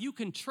God, you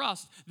can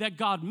trust that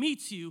God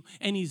meets you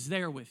and he's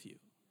there with you.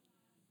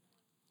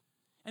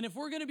 And if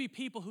we're going to be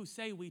people who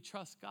say we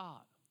trust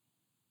God,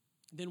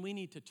 then we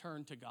need to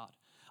turn to God.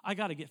 I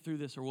got to get through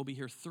this or we'll be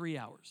here 3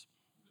 hours.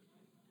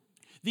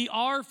 The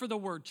R for the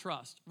word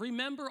trust.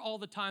 Remember all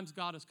the times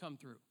God has come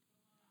through.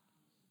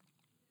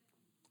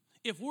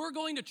 If we're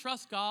going to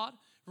trust God,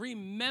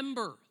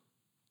 remember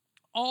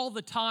all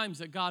the times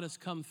that God has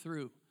come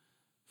through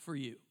for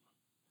you.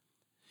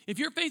 If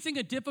you're facing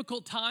a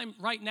difficult time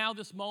right now,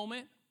 this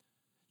moment,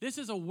 this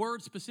is a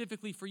word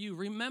specifically for you.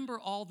 Remember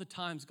all the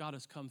times God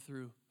has come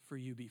through for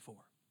you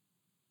before.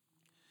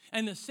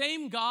 And the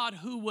same God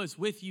who was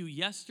with you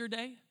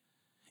yesterday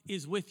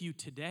is with you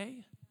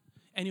today,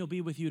 and he'll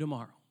be with you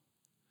tomorrow.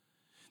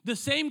 The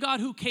same God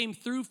who came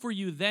through for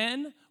you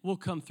then will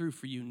come through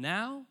for you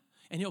now,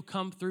 and he'll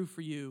come through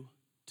for you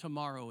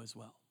tomorrow as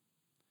well.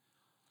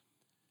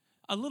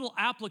 A little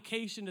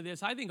application to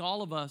this, I think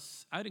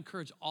I'd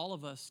encourage all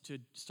of us to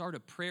start a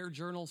prayer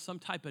journal, some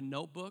type of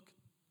notebook,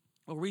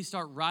 where we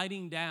start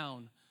writing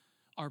down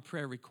our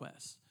prayer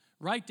requests.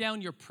 Write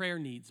down your prayer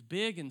needs,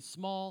 big and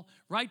small.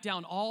 Write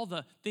down all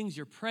the things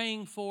you're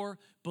praying for,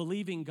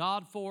 believing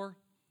God for.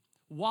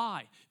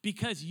 Why?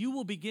 Because you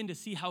will begin to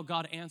see how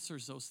God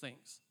answers those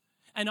things.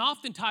 And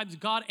oftentimes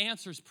God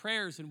answers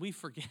prayers and we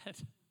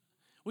forget.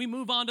 We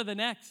move on to the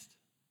next.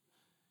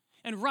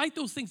 And write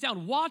those things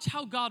down. Watch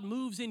how God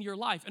moves in your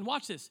life. And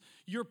watch this.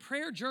 Your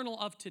prayer journal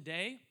of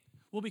today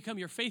will become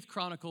your faith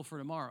chronicle for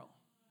tomorrow.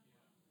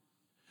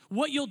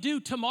 What you'll do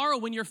tomorrow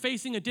when you're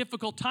facing a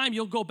difficult time,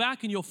 you'll go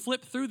back and you'll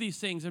flip through these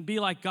things and be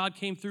like, God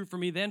came through for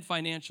me then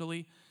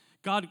financially.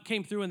 God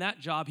came through in that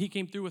job. He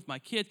came through with my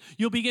kids.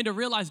 You'll begin to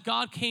realize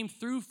God came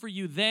through for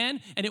you then,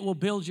 and it will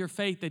build your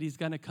faith that he's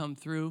going to come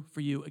through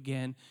for you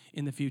again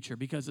in the future.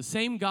 Because the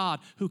same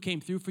God who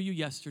came through for you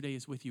yesterday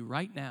is with you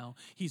right now.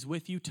 He's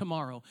with you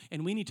tomorrow,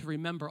 and we need to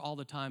remember all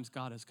the times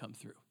God has come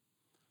through.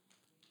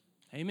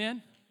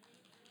 Amen?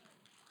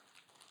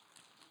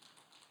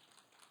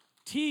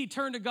 T,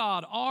 turn to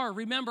God. R,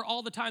 remember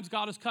all the times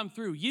God has come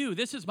through. U,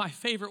 this is my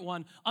favorite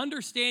one.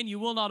 Understand you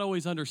will not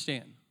always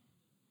understand.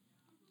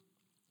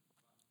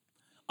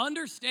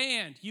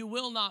 Understand you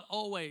will not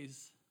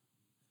always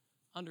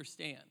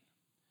understand.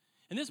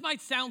 And this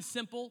might sound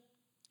simple,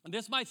 and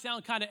this might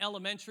sound kind of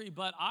elementary,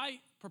 but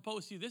I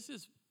propose to you this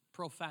is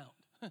profound.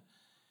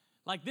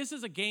 Like this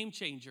is a game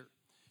changer.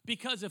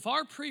 Because if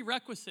our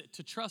prerequisite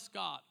to trust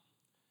God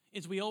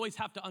is we always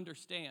have to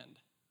understand,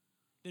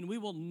 then we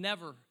will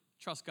never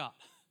trust God.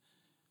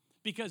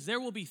 Because there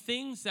will be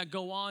things that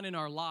go on in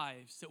our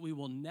lives that we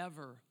will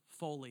never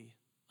fully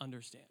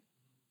understand.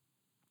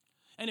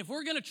 And if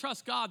we're going to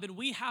trust God, then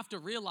we have to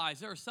realize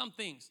there are some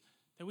things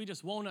that we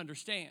just won't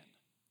understand.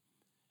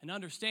 And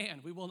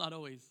understand, we will not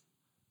always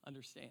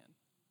understand.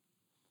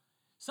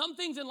 Some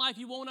things in life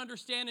you won't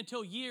understand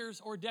until years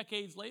or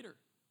decades later.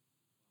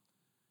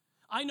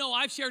 I know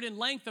I've shared in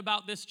length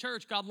about this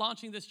church, God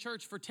launching this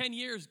church. For 10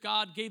 years,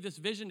 God gave this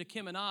vision to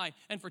Kim and I.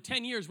 And for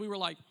 10 years, we were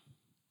like,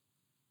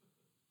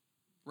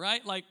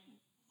 right? Like,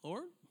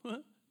 Lord,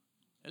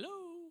 hello.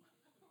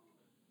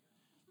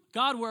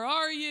 God, where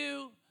are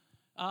you?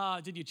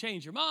 Did you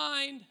change your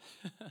mind?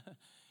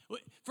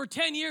 For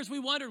 10 years, we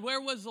wondered, where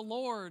was the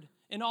Lord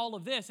in all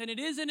of this? And it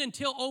isn't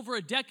until over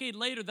a decade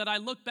later that I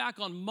look back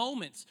on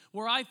moments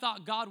where I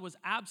thought God was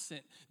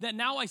absent, that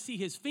now I see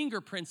his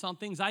fingerprints on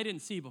things I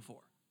didn't see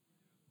before.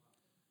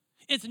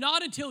 It's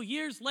not until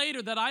years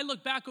later that I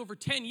look back over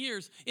 10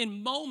 years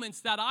in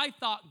moments that I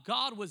thought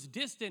God was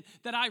distant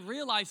that I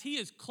realize he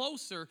is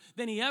closer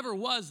than he ever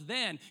was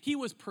then. He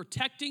was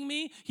protecting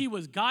me. He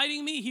was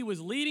guiding me. He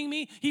was leading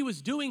me. He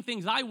was doing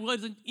things I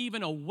wasn't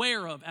even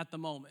aware of at the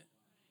moment.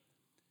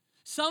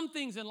 Some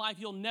things in life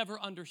you'll never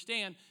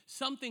understand.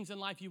 Some things in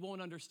life you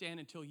won't understand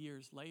until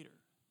years later.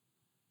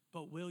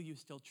 But will you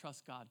still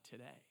trust God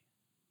today?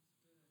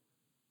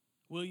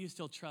 Will you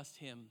still trust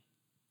him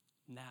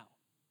now?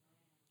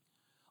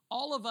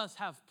 All of us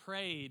have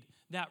prayed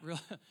that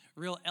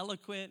real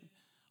eloquent,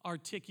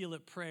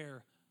 articulate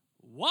prayer.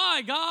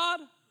 Why, God?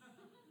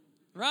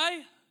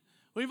 Right?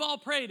 We've all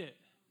prayed it.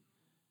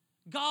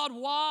 God,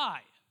 why?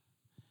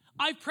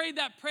 I've prayed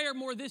that prayer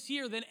more this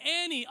year than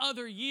any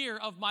other year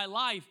of my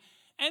life,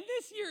 and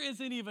this year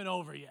isn't even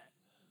over yet.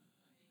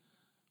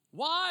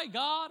 Why,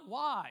 God?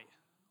 Why?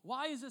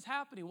 Why is this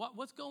happening?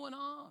 What's going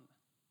on?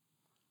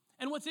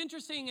 And what's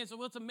interesting is,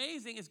 what's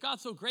amazing is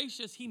God's so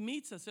gracious, he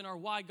meets us in our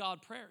why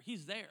God prayer.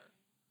 He's there.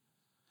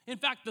 In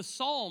fact, the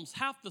Psalms,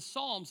 half the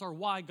Psalms are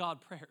why God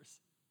prayers.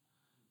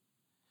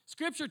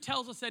 Scripture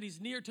tells us that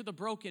he's near to the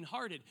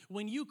brokenhearted.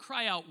 When you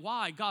cry out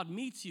why, God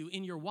meets you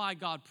in your why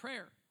God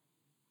prayer.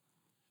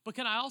 But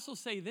can I also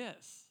say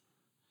this?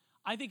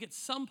 I think at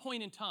some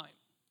point in time,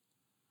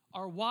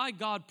 our why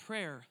God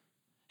prayer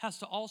has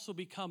to also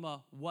become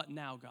a what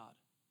now God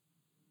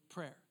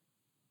prayer.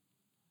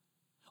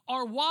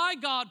 Our why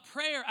God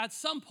prayer at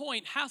some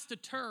point has to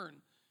turn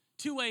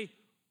to a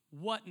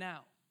what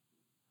now?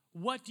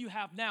 What do you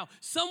have now?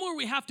 Somewhere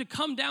we have to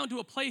come down to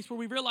a place where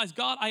we realize,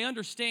 God, I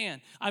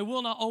understand. I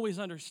will not always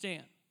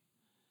understand.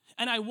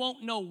 And I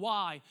won't know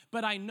why,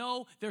 but I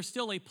know there's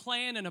still a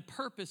plan and a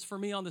purpose for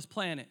me on this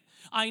planet.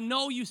 I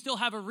know you still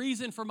have a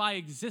reason for my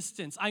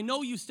existence. I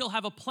know you still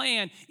have a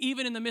plan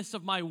even in the midst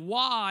of my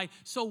why.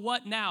 So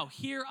what now?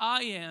 Here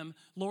I am,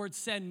 Lord,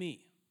 send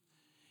me.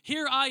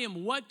 Here I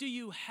am. What do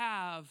you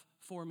have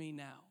for me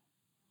now?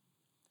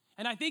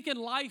 And I think in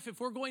life, if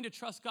we're going to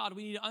trust God,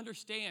 we need to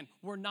understand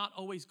we're not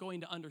always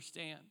going to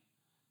understand.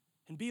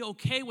 And be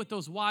okay with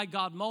those why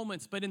God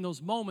moments, but in those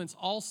moments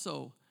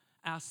also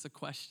ask the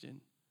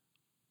question,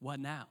 what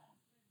now?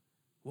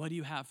 What do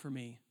you have for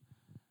me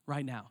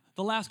right now?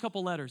 The last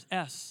couple letters,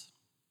 S.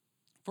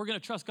 If we're going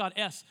to trust God,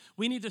 S,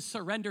 we need to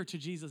surrender to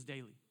Jesus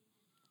daily.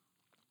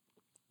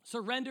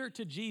 Surrender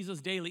to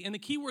Jesus daily. And the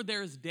key word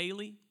there is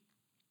daily.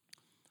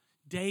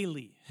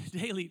 Daily.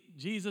 Daily.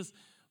 Jesus,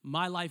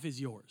 my life is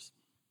yours.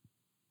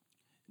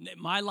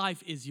 My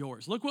life is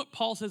yours. Look what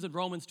Paul says in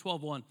Romans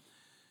 12:1.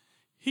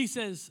 He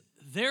says,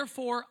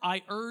 therefore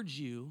I urge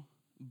you,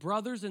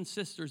 brothers and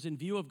sisters, in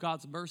view of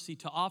God's mercy,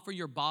 to offer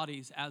your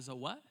bodies as a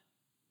what?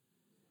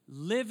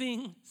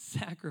 Living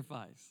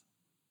sacrifice.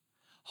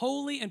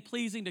 Holy and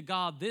pleasing to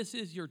God. This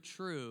is your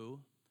true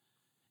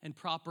and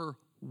proper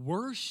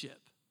worship.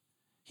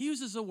 He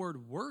uses the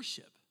word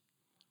worship.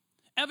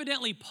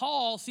 Evidently,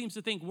 Paul seems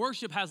to think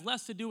worship has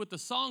less to do with the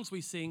songs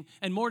we sing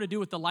and more to do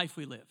with the life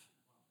we live.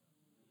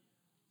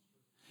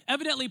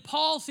 Evidently,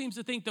 Paul seems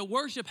to think that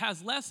worship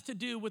has less to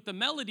do with the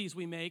melodies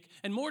we make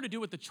and more to do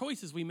with the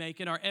choices we make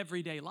in our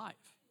everyday life.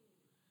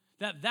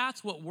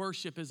 That's what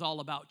worship is all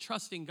about,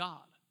 trusting God.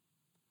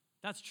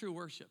 That's true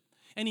worship.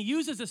 And he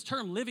uses this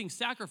term, living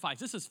sacrifice.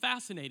 This is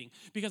fascinating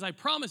because I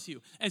promise you,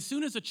 as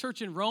soon as the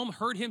church in Rome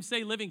heard him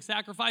say living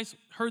sacrifice,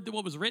 heard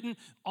what was written,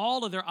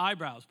 all of their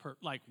eyebrows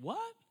like, what?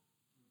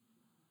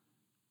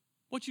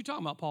 What you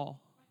talking about,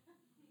 Paul?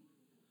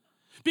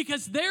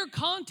 Because their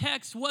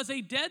context was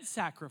a dead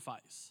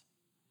sacrifice.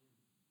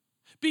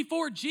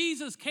 Before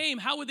Jesus came,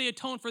 how would they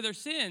atone for their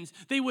sins?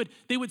 They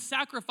would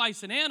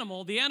sacrifice an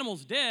animal. The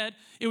animal's dead.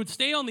 It would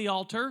stay on the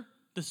altar.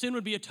 The sin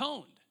would be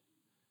atoned.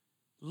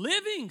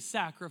 Living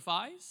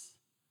sacrifice.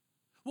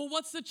 Well,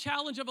 what's the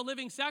challenge of a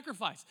living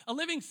sacrifice? A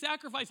living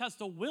sacrifice has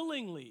to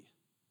willingly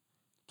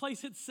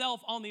place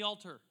itself on the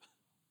altar.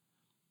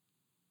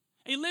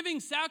 A living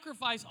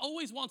sacrifice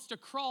always wants to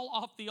crawl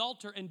off the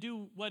altar and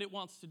do what it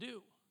wants to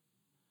do.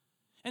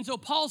 And so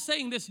Paul's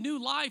saying this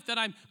new life that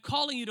I'm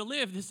calling you to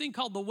live, this thing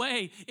called the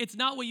way, it's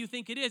not what you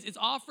think it is. It's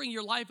offering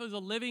your life as a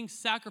living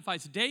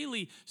sacrifice,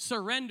 daily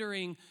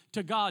surrendering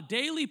to God,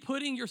 daily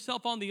putting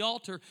yourself on the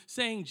altar,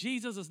 saying,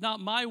 Jesus, is not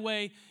my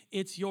way,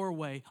 it's your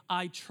way.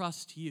 I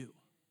trust you.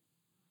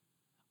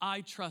 I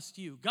trust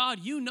you. God,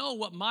 you know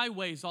what my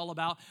way is all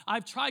about.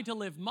 I've tried to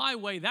live my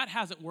way. That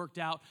hasn't worked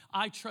out.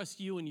 I trust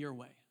you in your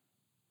way.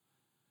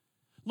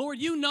 Lord,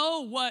 you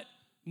know what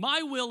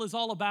my will is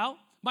all about.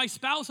 My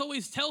spouse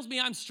always tells me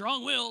I'm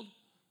strong-willed.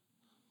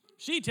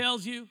 She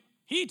tells you,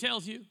 he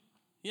tells you,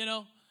 you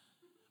know.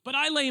 But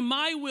I lay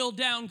my will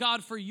down,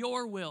 God, for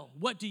your will.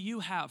 What do you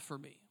have for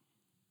me?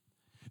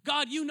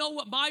 God, you know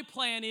what my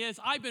plan is.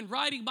 I've been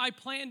writing my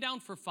plan down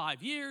for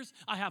 5 years.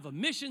 I have a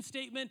mission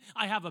statement.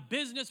 I have a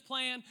business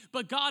plan.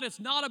 But God, it's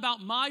not about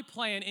my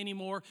plan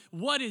anymore.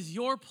 What is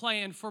your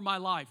plan for my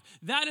life?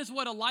 That is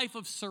what a life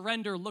of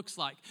surrender looks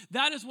like.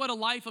 That is what a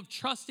life of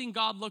trusting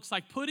God looks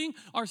like. Putting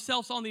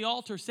ourselves on the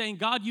altar saying,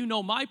 God, you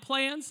know my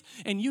plans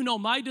and you know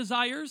my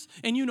desires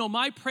and you know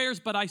my prayers,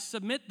 but I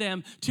submit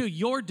them to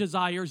your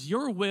desires,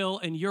 your will,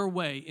 and your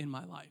way in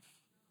my life.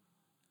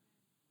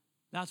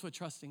 That's what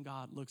trusting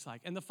God looks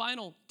like. And the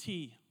final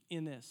T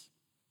in this,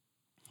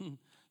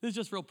 this is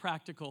just real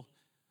practical,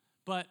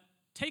 but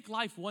take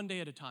life one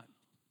day at a time.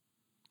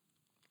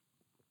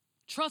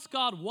 Trust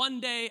God one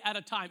day at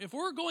a time. If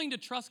we're going to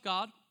trust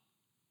God,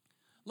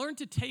 learn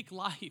to take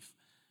life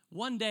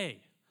one day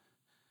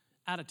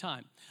at a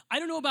time. I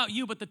don't know about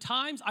you, but the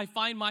times I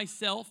find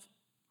myself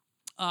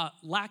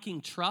lacking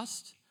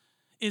trust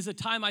is a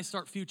time I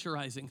start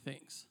futurizing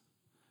things.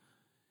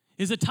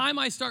 Is a time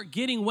I start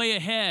getting way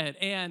ahead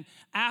and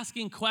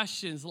asking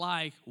questions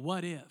like,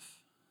 what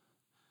if?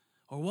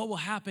 Or what will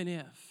happen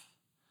if?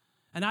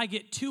 And I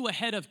get too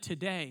ahead of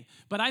today.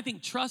 But I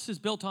think trust is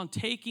built on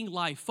taking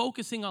life,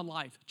 focusing on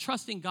life,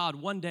 trusting God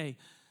one day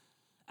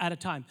at a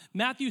time.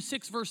 Matthew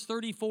 6, verse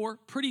 34,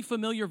 pretty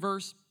familiar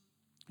verse.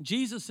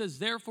 Jesus says,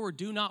 therefore,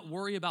 do not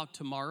worry about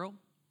tomorrow,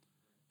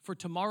 for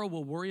tomorrow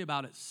will worry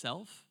about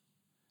itself.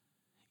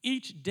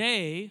 Each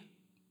day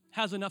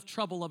has enough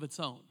trouble of its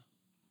own.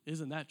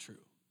 Isn't that true?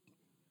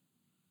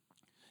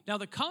 Now,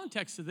 the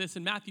context of this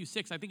in Matthew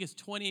 6, I think it's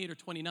 28 or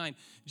 29,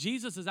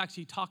 Jesus is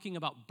actually talking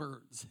about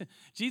birds.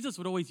 Jesus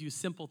would always use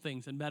simple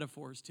things and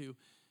metaphors to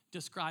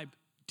describe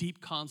deep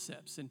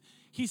concepts. And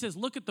he says,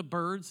 look at the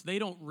birds. They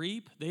don't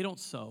reap. They don't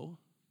sow.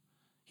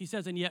 He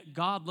says, and yet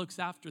God looks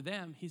after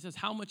them. He says,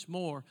 how much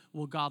more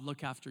will God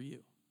look after you?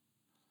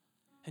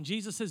 And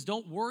Jesus says,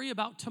 don't worry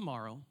about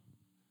tomorrow.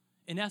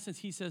 In essence,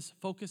 he says,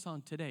 focus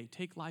on today.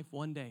 Take life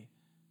one day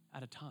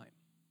at a time.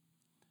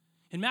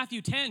 In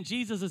Matthew 10,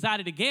 Jesus is at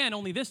it again,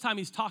 only this time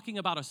he's talking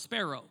about a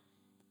sparrow.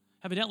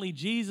 Evidently,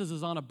 Jesus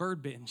is on a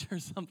bird binge or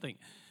something.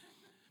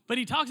 But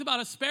he talks about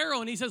a sparrow,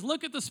 and he says,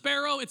 look at the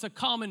sparrow. It's a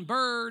common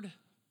bird,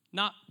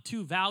 not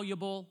too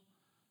valuable.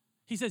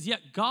 He says, yet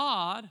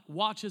God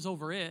watches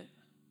over it.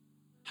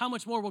 How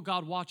much more will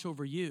God watch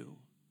over you?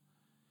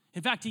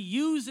 In fact, he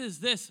uses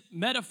this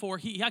metaphor.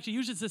 He actually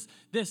uses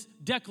this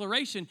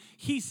declaration.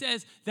 He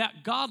says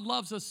that God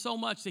loves us so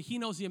much that he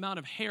knows the amount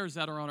of hairs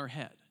that are on our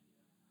head.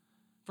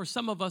 For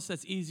some of us,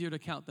 that's easier to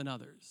count than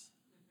others.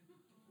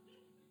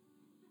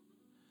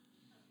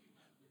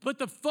 But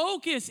the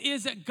focus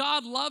is that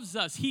God loves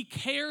us. He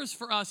cares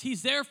for us.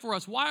 He's there for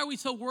us. Why are we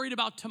so worried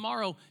about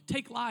tomorrow?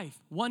 Take life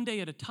one day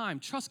at a time.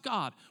 Trust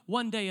God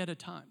one day at a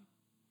time.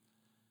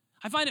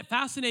 I find it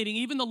fascinating,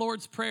 even the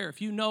Lord's Prayer.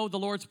 If you know the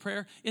Lord's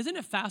Prayer, isn't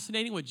it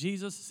fascinating what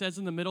Jesus says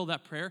in the middle of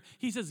that prayer?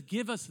 He says,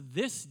 give us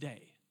this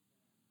day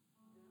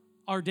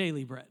our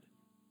daily bread.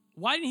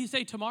 Why didn't he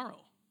say tomorrow?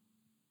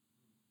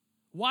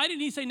 Why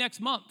didn't he say next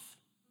month?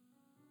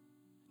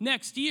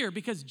 Next year?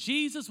 Because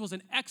Jesus was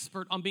an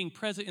expert on being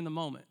present in the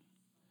moment.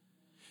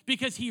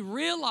 Because he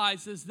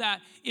realizes that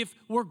if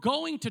we're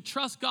going to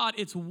trust God,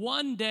 it's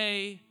one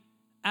day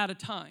at a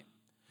time.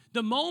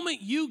 The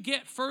moment you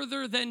get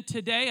further than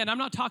today, and I'm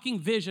not talking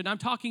vision, I'm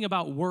talking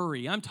about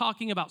worry, I'm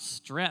talking about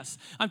stress,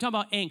 I'm talking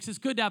about angst. It's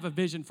good to have a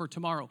vision for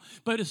tomorrow.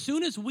 But as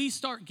soon as we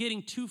start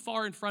getting too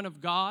far in front of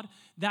God,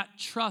 that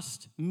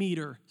trust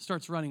meter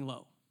starts running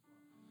low.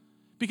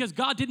 Because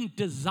God didn't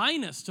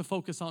design us to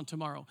focus on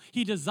tomorrow.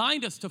 He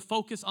designed us to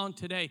focus on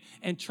today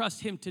and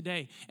trust him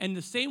today. And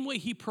the same way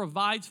he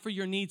provides for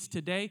your needs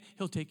today,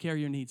 he'll take care of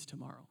your needs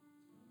tomorrow.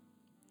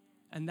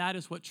 And that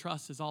is what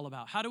trust is all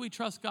about. How do we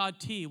trust God?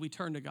 T, we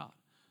turn to God.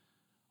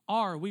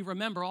 R, we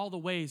remember all the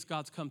ways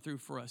God's come through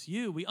for us.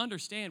 U, we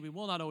understand. We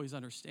will not always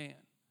understand.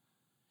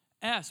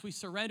 S, we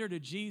surrender to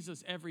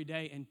Jesus every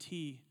day. And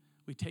T,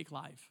 we take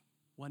life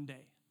one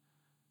day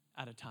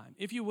at a time.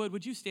 If you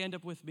would you stand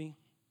up with me?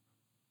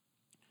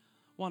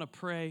 Want to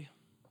pray.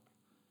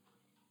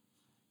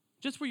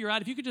 Just where you're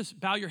at, if you could just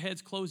bow your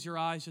heads, close your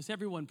eyes, just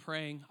everyone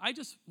praying. I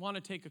just want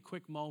to take a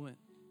quick moment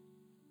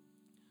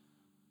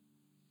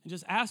and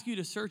just ask you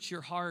to search your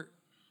heart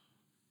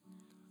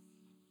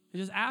and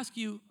just ask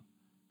you,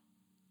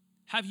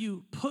 have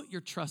you put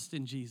your trust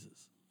in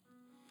Jesus?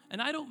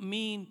 And I don't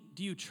mean,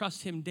 do you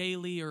trust him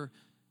daily or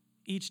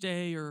each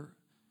day, or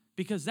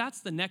because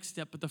that's the next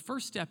step. But the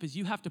first step is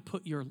you have to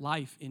put your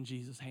life in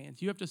Jesus'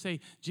 hands. You have to say,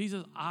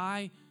 Jesus,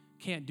 I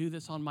can't do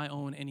this on my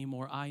own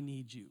anymore. I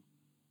need you.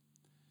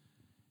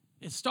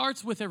 It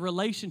starts with a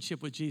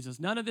relationship with Jesus.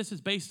 None of this is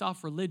based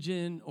off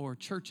religion or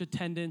church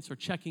attendance or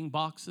checking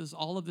boxes.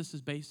 All of this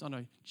is based on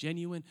a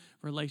genuine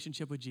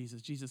relationship with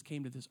Jesus. Jesus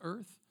came to this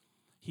earth.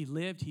 He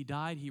lived, he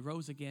died, he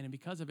rose again. And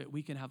because of it,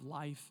 we can have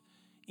life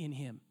in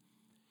him.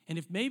 And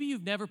if maybe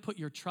you've never put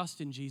your trust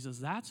in Jesus,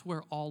 that's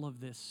where all of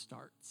this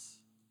starts.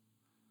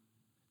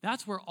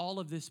 That's where all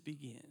of this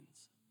begins.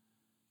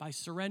 By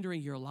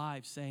surrendering your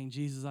life, saying,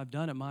 Jesus, I've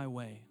done it my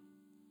way.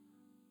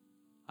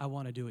 I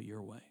want to do it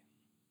your way.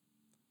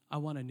 I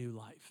want a new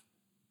life.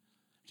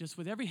 Just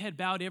with every head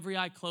bowed, every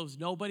eye closed,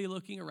 nobody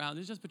looking around.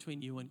 It's just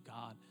between you and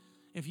God.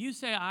 If you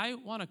say, I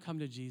want to come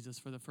to Jesus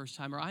for the first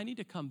time, or I need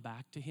to come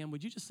back to him,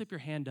 would you just slip your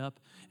hand up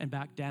and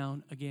back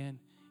down again?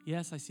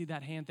 Yes, I see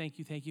that hand. Thank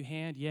you,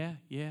 hand. Yeah,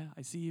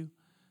 I see you.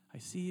 I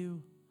see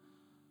you.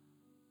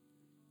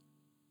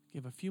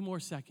 Give a few more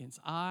seconds.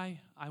 I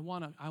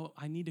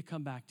need to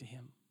come back to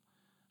him.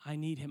 I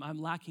need him. I'm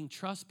lacking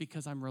trust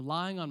because I'm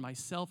relying on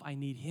myself. I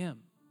need him.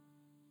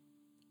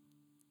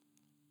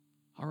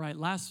 All right,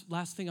 last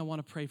thing I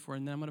want to pray for,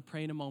 and then I'm going to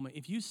pray in a moment.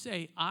 If you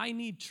say, I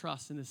need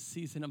trust in this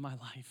season of my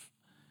life,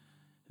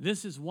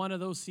 this is one of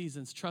those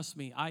seasons. Trust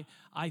me,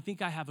 I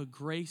think I have a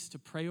grace to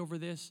pray over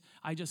this.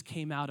 I just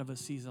came out of a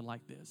season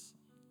like this.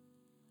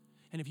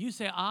 And if you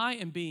say, I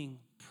am being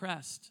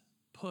pressed,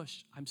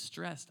 pushed, I'm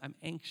stressed, I'm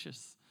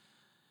anxious,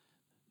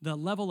 the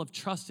level of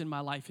trust in my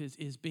life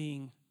is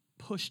being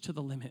pushed to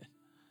the limit,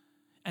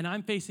 and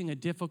I'm facing a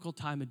difficult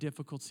time, a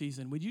difficult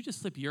season, would you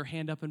just slip your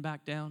hand up and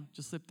back down?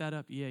 Just slip that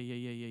up.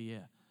 Yeah.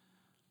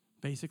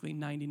 Basically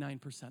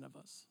 99% of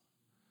us.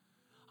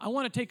 I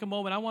want to take a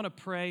moment. I want to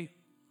pray.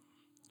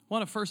 I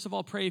want to first of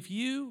all pray. If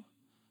you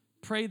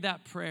prayed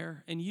that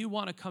prayer and you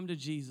want to come to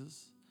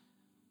Jesus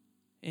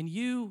and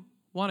you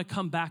want to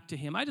come back to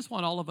him, I just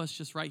want all of us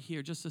just right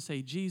here just to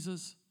say,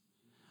 Jesus,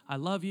 I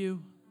love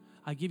you.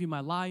 I give you my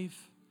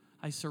life.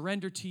 I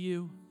surrender to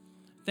you.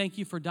 Thank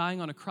you for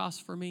dying on a cross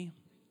for me.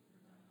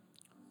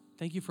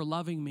 Thank you for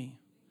loving me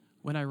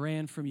when I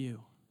ran from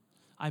you.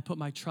 I put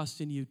my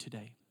trust in you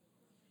today.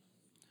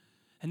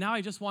 And now I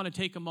just want to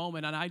take a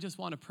moment and I just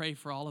want to pray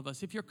for all of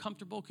us. If you're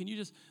comfortable, can you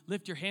just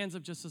lift your hands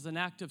up just as an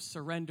act of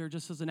surrender,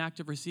 just as an act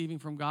of receiving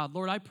from God?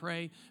 Lord, I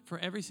pray for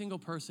every single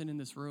person in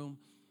this room,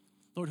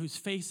 Lord, who's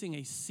facing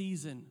a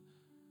season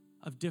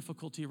of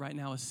difficulty right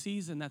now, a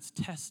season that's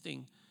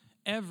testing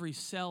every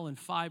cell and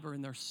fiber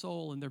in their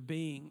soul and their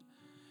being.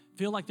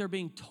 Feel like they're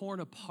being torn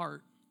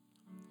apart.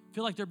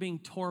 Feel like they're being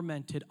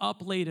tormented,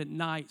 up late at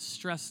night,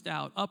 stressed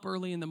out, up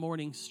early in the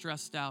morning,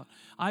 stressed out.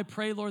 I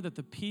pray, Lord, that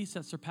the peace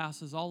that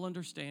surpasses all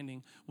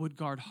understanding would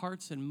guard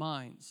hearts and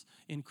minds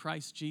in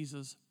Christ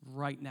Jesus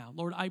right now.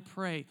 Lord, I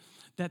pray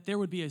that there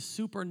would be a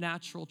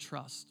supernatural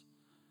trust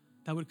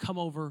that would come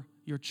over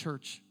your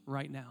church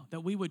right now,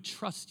 that we would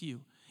trust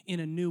you in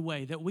a new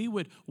way, that we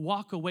would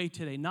walk away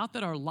today, not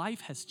that our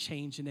life has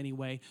changed in any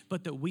way,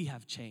 but that we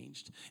have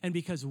changed. And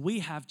because we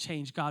have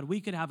changed, God, we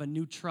could have a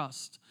new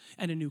trust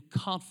and a new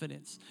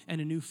confidence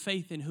and a new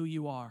faith in who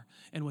you are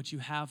and what you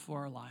have for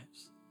our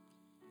lives.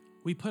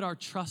 We put our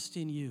trust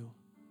in you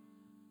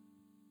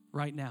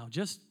right now.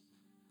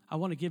 I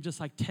want to give just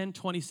like 10,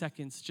 20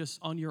 seconds just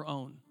on your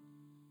own.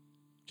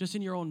 Just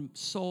in your own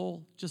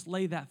soul, just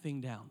lay that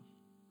thing down.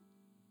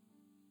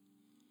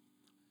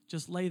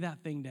 Just lay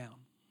that thing down.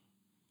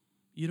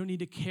 You don't need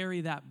to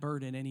carry that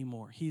burden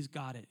anymore. He's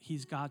got it.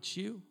 He's got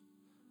you.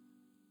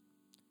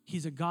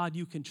 He's a God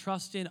you can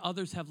trust in.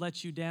 Others have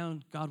let you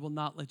down. God will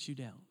not let you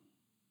down.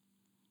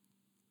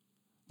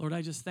 Lord,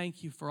 I just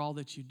thank you for all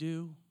that you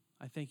do.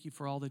 I thank you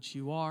for all that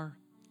you are.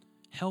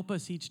 Help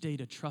us each day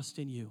to trust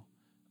in you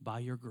by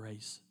your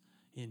grace.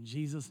 In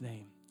Jesus'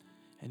 name.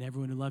 And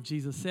everyone who loved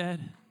Jesus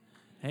said,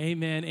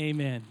 amen,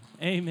 amen,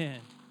 amen.